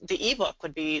ebook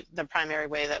would be the primary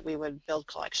way that we would build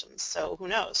collections. So who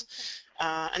knows?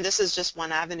 And this is just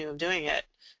one avenue of doing it.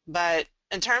 But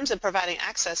in terms of providing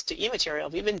access to e-material,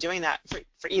 we've been doing that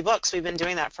for ebooks. We've been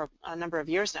doing that for a number of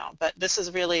years now. But this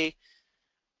is really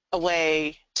a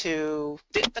way to,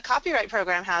 the copyright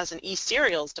program has an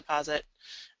e-serials deposit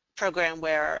program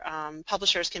where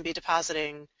publishers can be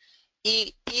depositing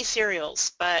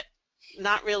e-serials, but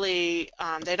not really,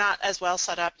 they're not as well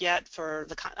set up yet for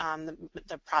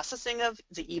the processing of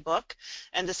the ebook,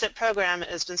 and the CIP program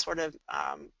has been sort of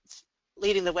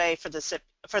leading the way for the CIP,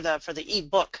 for the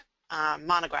ebook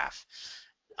monograph.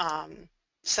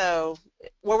 So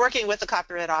we're working with the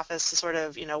Copyright Office to sort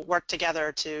of work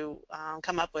together to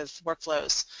come up with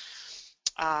workflows.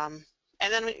 And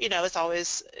then, it's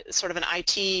always sort of an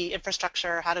IT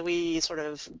infrastructure. How do we sort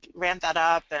of ramp that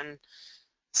up? And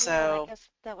so I guess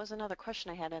that was another question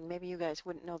I had, and maybe you guys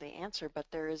wouldn't know the answer, but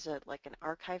there is like an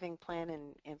archiving plan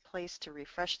in place to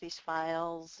refresh these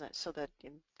files so that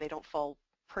they don't fall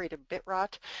prey to bit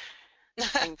rot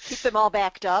and keep them all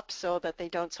backed up so that they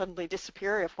don't suddenly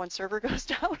disappear if one server goes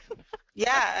down.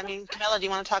 Yeah, I mean, Camilla, do you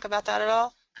want to talk about that at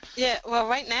all? Yeah, well,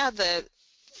 right now the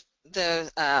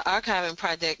archiving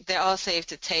project, they're all saved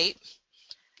to tape.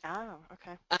 Oh,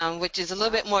 okay. Which is a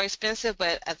little bit more expensive,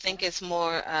 but I think it's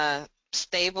more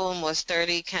stable, more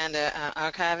sturdy kind of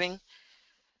archiving.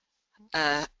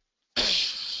 Well,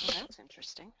 that's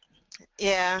interesting.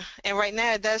 Yeah, and right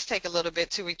now it does take a little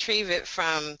bit to retrieve it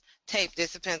from tape.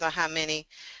 This depends on how many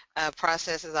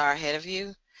processes are ahead of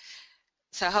you.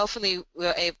 So hopefully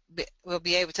we'll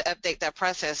be able to update that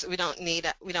process. We don't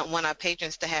want our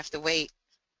patrons to have to wait,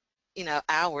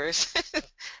 hours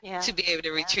to be able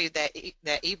to retrieve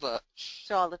that ebook.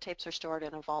 So all the tapes are stored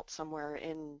in a vault somewhere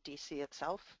in DC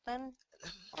itself, then,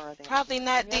 or are they probably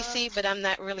not DC, but I'm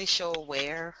not really sure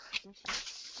where.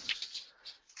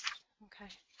 Okay.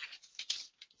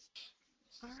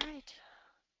 All right.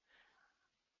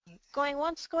 Going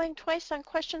once, going twice on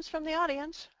questions from the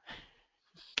audience.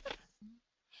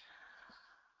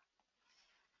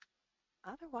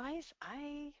 Otherwise,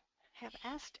 I have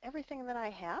asked everything that I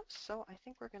have, so I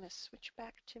think we're going to switch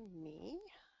back to me.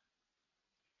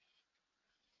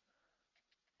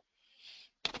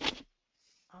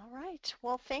 All right.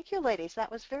 Well, thank you, ladies. That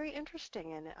was very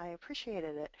interesting, and I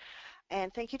appreciated it.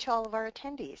 And thank you to all of our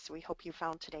attendees. We hope you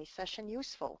found today's session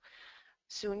useful.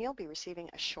 Soon you'll be receiving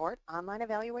a short online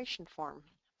evaluation form.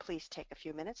 Please take a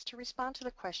few minutes to respond to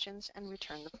the questions and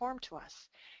return the form to us.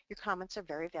 Your comments are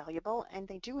very valuable, and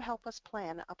they do help us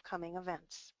plan upcoming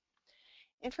events.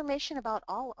 Information about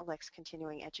all ALCTS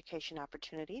continuing education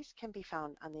opportunities can be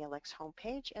found on the ALCTS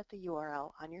homepage at the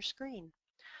URL on your screen.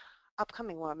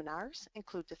 Upcoming webinars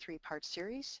include the three-part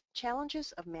series,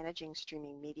 Challenges of Managing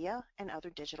Streaming Media and Other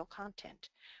Digital Content,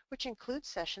 which includes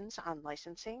sessions on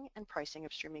licensing and pricing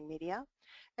of streaming media,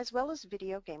 as well as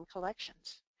video game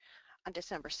collections. On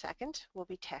December 2nd will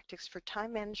be Tactics for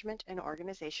Time Management and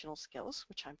Organizational Skills,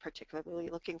 which I'm particularly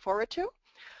looking forward to,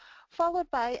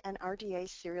 followed by an RDA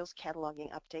Serials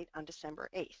Cataloging Update on December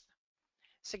 8th.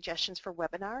 Suggestions for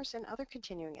webinars and other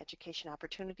continuing education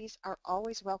opportunities are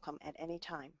always welcome at any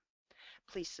time.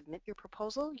 Please submit your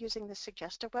proposal using the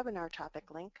Suggest a Webinar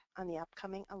topic link on the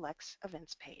upcoming ALCTS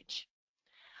events page.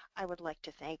 I would like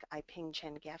to thank Iping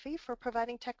Chen Gaffey for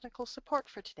providing technical support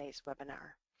for today's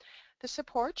webinar. The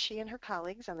support she and her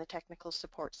colleagues on the Technical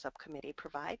Support Subcommittee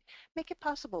provide make it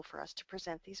possible for us to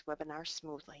present these webinars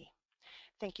smoothly.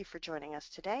 Thank you for joining us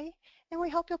today, and we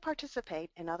hope you'll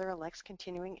participate in other ALCTS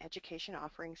continuing education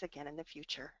offerings again in the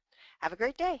future. Have a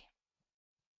great day.